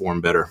get to perform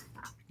better,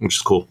 which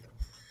is cool.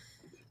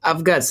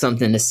 I've got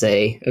something to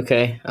say.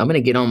 Okay, I'm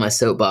gonna get on my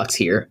soapbox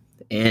here,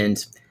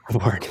 and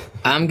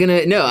I'm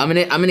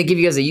gonna give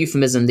you guys a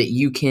euphemism that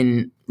you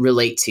can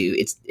relate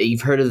to.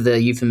 You've heard of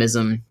the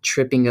euphemism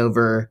tripping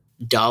over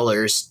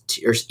dollars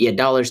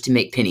to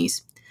make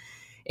pennies.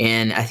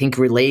 And I think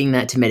relating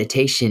that to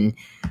meditation,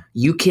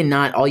 you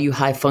cannot, all you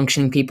high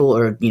functioning people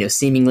or,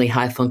 seemingly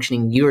high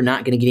functioning, you are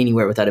not going to get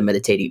anywhere without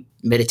a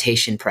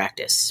meditation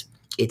practice.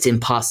 It's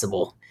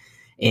impossible.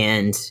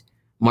 And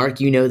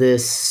Mark, you know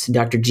this,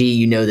 Dr. G,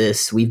 you know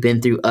this. We've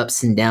been through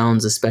ups and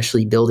downs,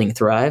 especially building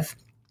Thrive.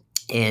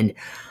 And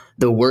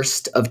the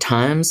worst of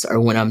times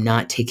are when I'm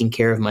not taking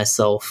care of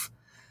myself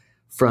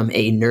from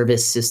a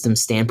nervous system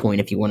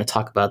standpoint, if you want to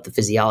talk about the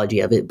physiology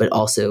of it, but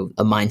also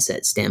a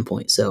mindset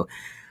standpoint. So,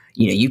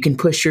 you can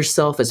push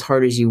yourself as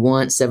hard as you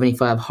want,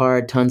 75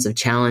 hard, tons of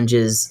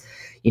challenges,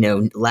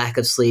 lack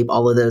of sleep,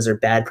 all of those are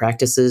bad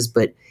practices,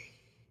 but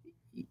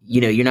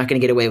you're not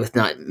going to get away with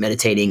not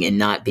meditating and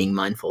not being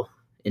mindful.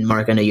 And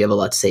Mark, I know you have a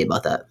lot to say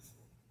about that.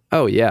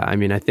 Oh yeah. I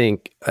mean, I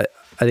think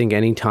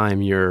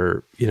anytime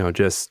you're,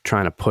 just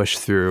trying to push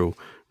through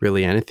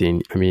really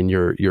anything, I mean,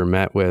 you're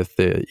met with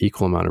the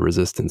equal amount of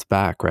resistance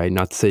back, right?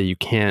 Not to say you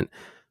can't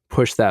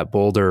push that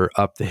boulder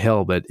up the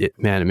hill, but it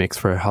makes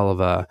for a hell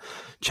of a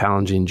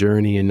challenging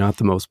journey and not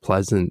the most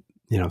pleasant,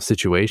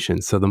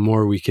 situation. So the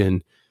more we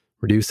can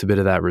reduce a bit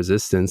of that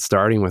resistance,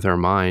 starting with our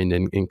mind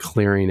and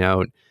clearing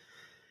out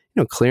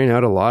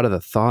a lot of the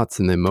thoughts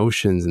and the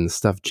emotions and the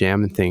stuff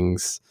jamming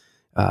things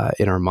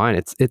in our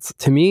mind. It's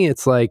to me,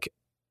 it's like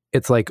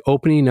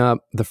opening up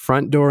the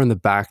front door and the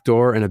back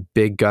door, and a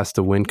big gust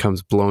of wind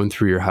comes blowing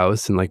through your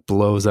house and like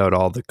blows out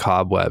all the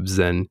cobwebs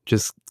and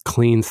just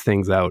cleans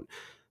things out.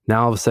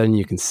 Now all of a sudden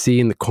you can see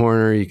in the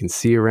corner, you can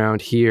see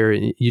around here,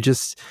 and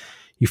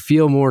you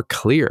feel more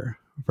clear,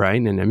 right?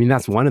 And I mean,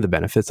 that's one of the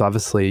benefits.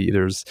 Obviously,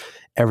 there's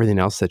everything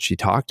else that she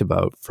talked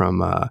about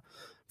from a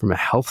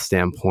health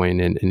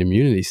standpoint and an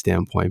immunity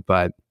standpoint.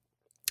 But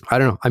I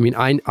don't know. I mean,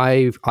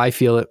 I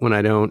feel it when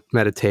I don't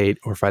meditate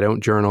or if I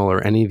don't journal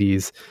or any of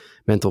these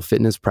mental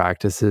fitness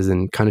practices.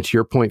 And kind of to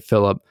your point,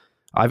 Philip,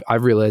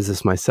 I've realized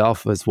this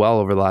myself as well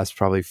over the last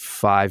probably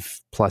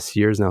 5+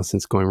 years now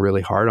since going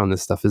really hard on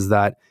this stuff, is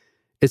that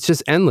it's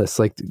just endless.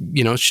 Like,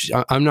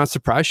 I'm not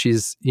surprised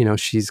she's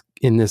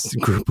in this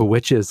group of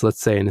witches, let's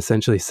say, and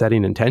essentially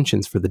setting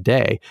intentions for the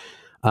day,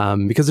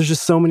 because there's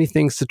just so many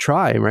things to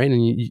try, right?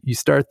 And you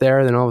start there,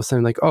 and then all of a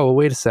sudden, like, oh,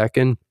 wait a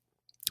second,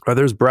 or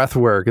there's breath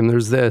work, and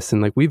there's this,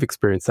 and like we've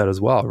experienced that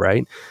as well,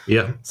 right?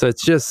 Yeah. So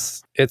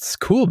it's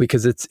cool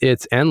because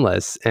it's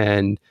endless,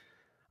 and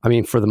I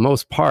mean, for the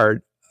most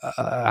part,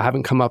 I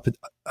haven't come up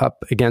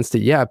against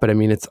it yet, but I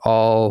mean, it's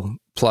all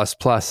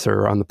plus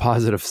or on the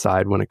positive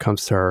side when it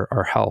comes to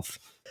our health.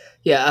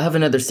 Yeah, I have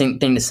another thing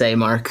to say,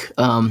 Mark.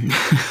 Let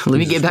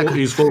me get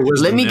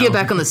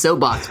back on the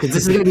soapbox, because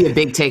this is going to be a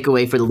big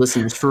takeaway for the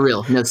listeners, for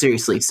real. No,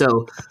 seriously.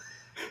 So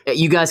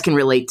you guys can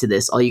relate to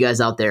this, all you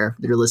guys out there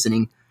that are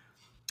listening.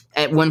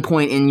 At one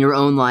point in your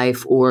own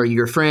life, or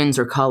your friends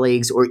or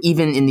colleagues, or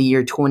even in the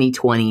year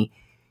 2020,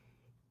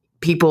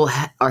 people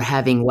are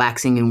having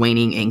waxing and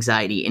waning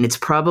anxiety. And it's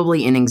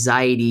probably an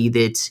anxiety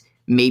that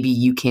maybe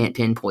you can't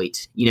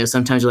pinpoint.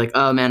 Sometimes you're like,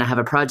 oh man, I have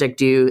a project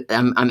due,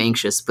 I'm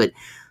anxious. But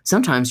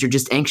sometimes you're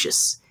just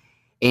anxious.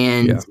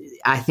 And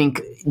I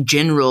think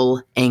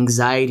general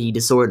anxiety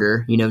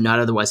disorder, not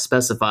otherwise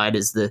specified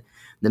as the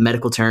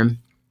medical term,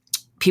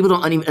 people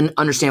don't even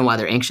understand why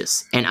they're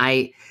anxious. And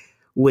I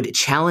would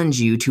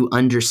challenge you to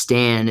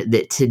understand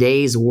that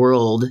today's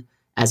world,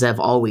 as I've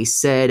always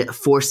said,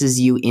 forces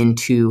you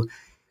into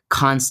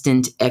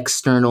constant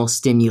external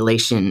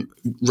stimulation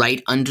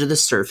right under the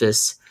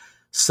surface,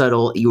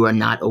 subtle, you are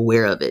not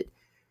aware of it.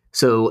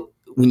 So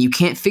when you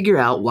can't figure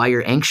out why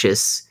you're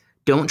anxious,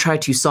 don't try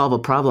to solve a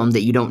problem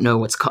that you don't know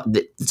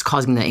that's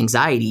causing the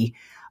anxiety.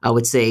 I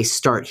would say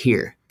start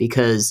here,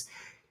 because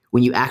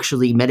when you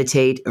actually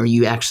meditate, or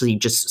you actually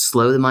just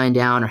slow the mind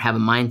down or have a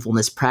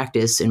mindfulness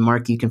practice, and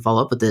Mark, you can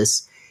follow up with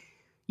this,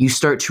 you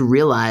start to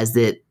realize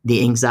that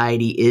the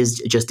anxiety is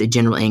just a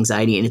general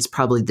anxiety, and it's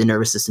probably the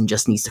nervous system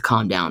just needs to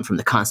calm down from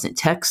the constant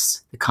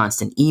texts, the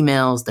constant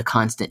emails, the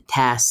constant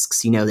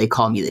tasks. They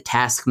call me the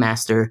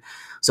taskmaster.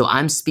 So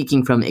I'm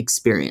speaking from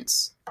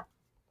experience.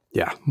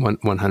 Yeah,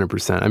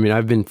 100%. I mean,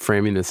 I've been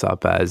framing this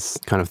up as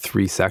kind of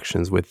 3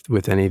 sections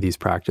with any of these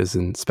practices,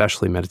 and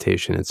especially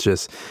meditation. It's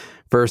just,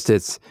 first,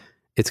 it's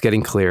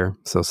getting clear,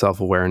 so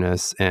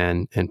self-awareness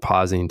and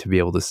pausing to be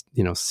able to,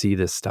 see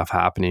this stuff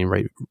happening,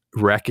 right?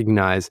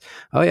 Recognize,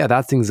 oh yeah,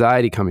 that's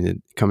anxiety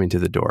coming to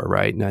the door,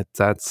 right? And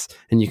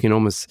and you can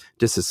almost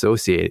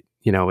disassociate.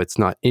 It's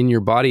not in your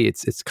body;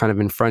 it's kind of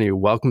in front of you.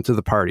 Welcome to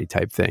the party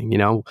type thing.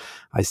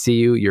 I see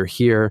you. You're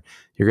here.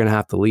 You're going to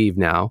have to leave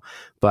now,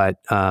 but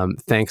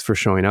thanks for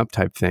showing up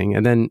type thing.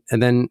 And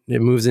then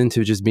it moves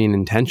into just being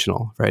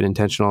intentional, right?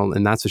 Intentional.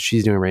 And that's what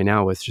she's doing right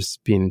now with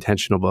just being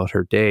intentional about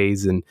her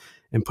days and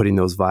putting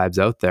those vibes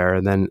out there.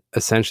 And then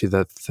essentially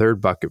the third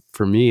bucket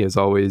for me is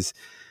always,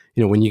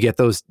 when you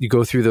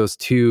go through those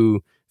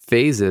 2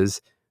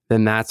 phases,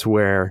 then that's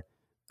where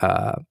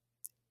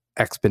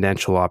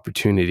exponential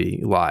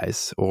opportunity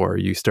lies, or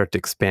you start to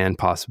expand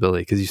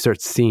possibility because you start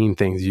seeing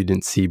things you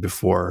didn't see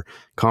before.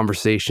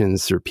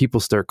 Conversations or people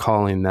start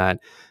calling that,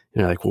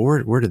 like, well,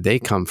 where did they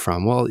come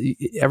from? Well,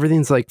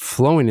 everything's like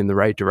flowing in the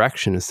right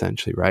direction,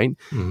 essentially, right?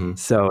 Mm-hmm.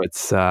 So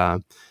it's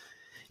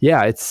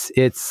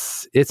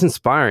it's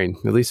inspiring,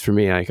 at least for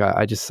me. Like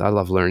I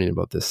love learning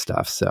about this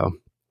stuff. So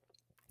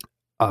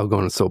I'll go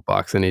on a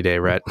soapbox any day,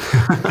 Rhett.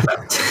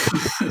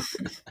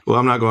 Well,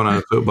 I'm not going on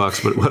a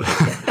soapbox, but what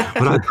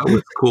I thought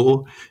was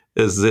cool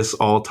is this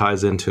all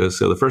ties into it.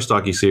 So the first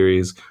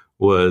docuseries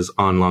was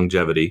on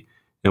longevity.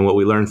 And what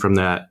we learned from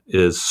that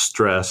is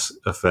stress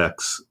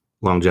affects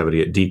longevity.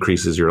 It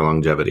decreases your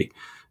longevity.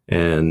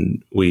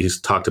 And we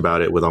talked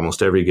about it with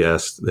almost every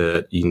guest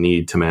that you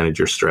need to manage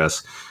your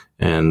stress.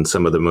 And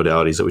some of the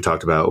modalities that we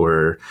talked about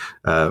were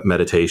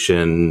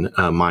meditation,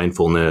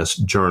 mindfulness,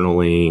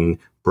 journaling,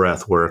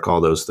 breath work,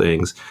 all those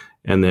things.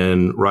 And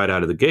then right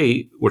out of the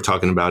gate, we're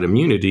talking about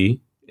immunity.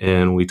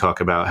 And we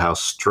talk about how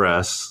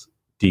stress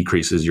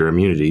decreases your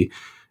immunity.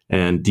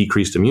 And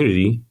decreased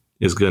immunity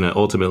is going to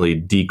ultimately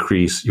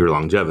decrease your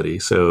longevity.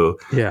 So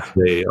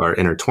they are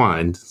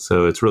intertwined.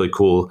 So it's really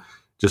cool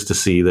just to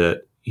see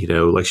that,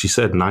 like she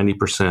said,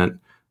 90%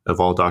 of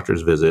all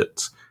doctors'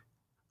 visits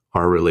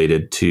are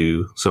related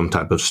to some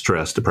type of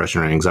stress,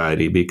 depression, or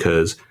anxiety,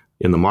 because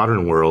in the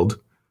modern world,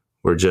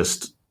 we're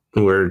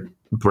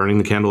burning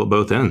the candle at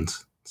both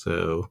ends.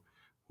 So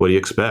what do you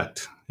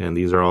expect? And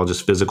these are all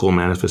just physical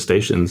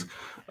manifestations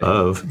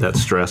of that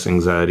stress,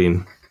 anxiety,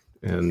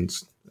 and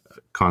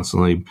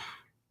constantly,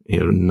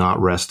 not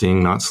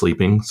resting, not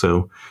sleeping.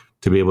 So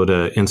to be able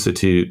to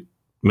institute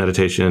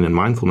meditation and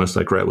mindfulness,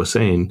 like Rhett was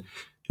saying,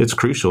 it's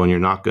crucial, and you're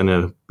not going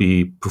to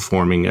be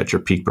performing at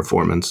your peak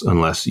performance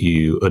unless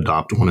you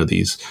adopt one of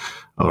these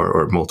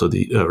or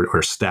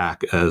or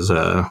stack as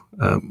a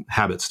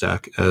habit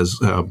stack, as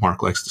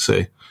Mark likes to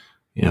say,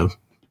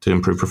 to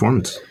improve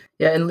performance.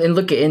 Yeah, and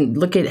look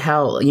at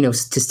how, to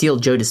steal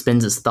Joe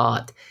Dispenza's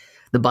thought,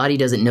 the body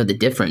doesn't know the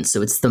difference.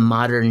 So it's the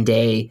modern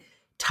day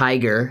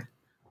tiger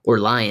or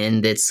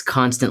lion that's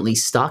constantly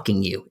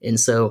stalking you. And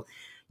so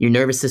your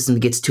nervous system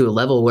gets to a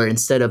level where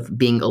instead of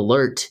being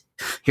alert,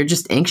 you're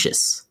just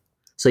anxious.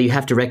 So you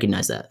have to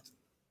recognize that.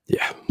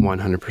 Yeah,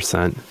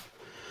 100%.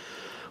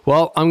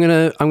 Well, I'm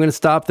gonna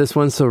stop this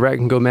one so Rhett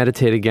can go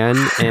meditate again,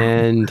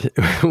 and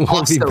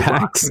we'll be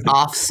back.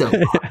 Off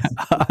soapbox.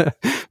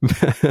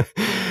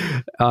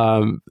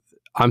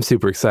 I'm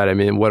super excited. I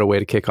mean, what a way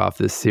to kick off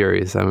this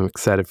series. I'm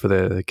excited for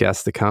the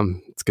guests to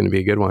come. It's going to be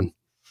a good one.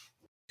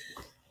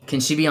 Can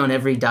she be on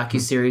every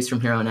docuseries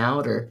from here on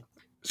out, or?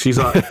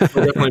 She'll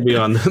definitely be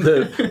on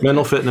the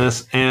mental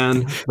fitness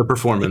and the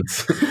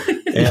performance.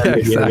 Yeah,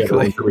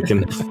 exactly. We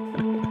can.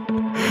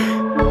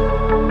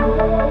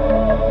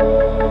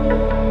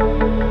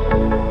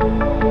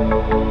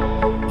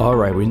 All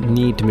right, we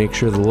need to make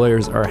sure the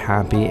lawyers are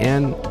happy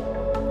and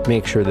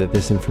make sure that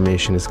this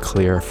information is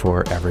clear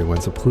for everyone.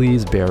 So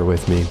please bear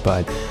with me,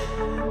 but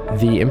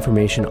the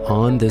information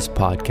on this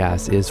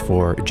podcast is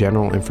for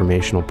general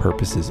informational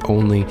purposes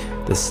only.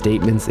 The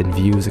statements and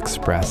views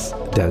expressed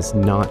does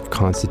not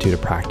constitute a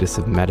practice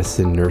of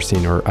medicine,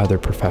 nursing, or other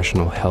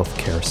professional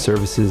healthcare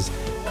services,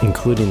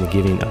 including the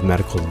giving of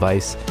medical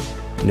advice.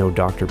 No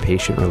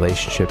doctor-patient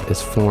relationship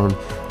is formed.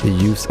 The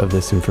use of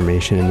this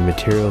information and the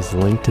materials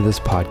linked to this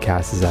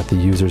podcast is at the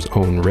user's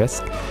own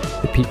risk.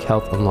 The Peak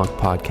Health Unlocked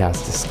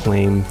podcast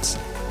disclaims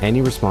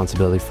any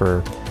responsibility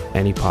for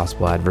any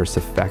possible adverse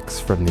effects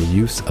from the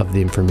use of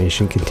the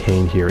information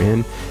contained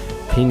herein.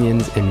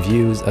 Opinions and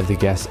views of the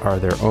guests are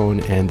their own,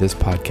 and this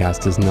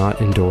podcast does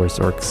not endorse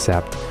or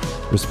accept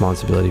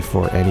responsibility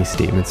for any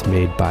statements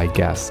made by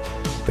guests.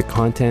 The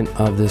content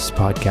of this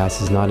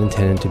podcast is not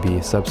intended to be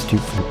a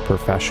substitute for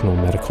professional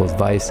medical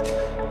advice,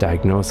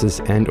 diagnosis,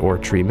 and or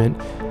treatment.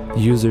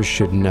 Users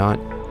should not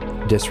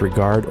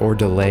disregard or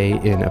delay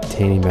in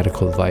obtaining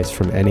medical advice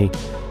from any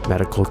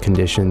medical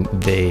condition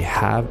they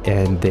have,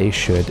 and they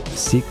should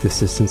seek the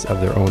assistance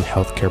of their own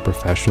healthcare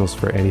professionals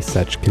for any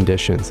such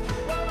conditions.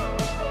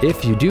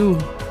 If you do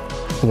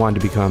want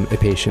to become a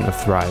patient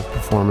of Thrive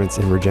Performance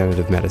and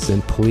Regenerative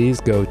Medicine, please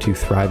go to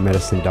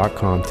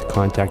thrivemedicine.com to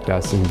contact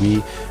us, and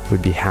we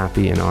would be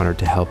happy and honored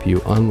to help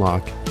you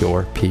unlock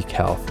your peak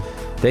health.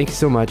 Thank you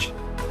so much.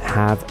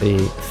 Have a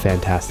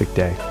fantastic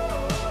day.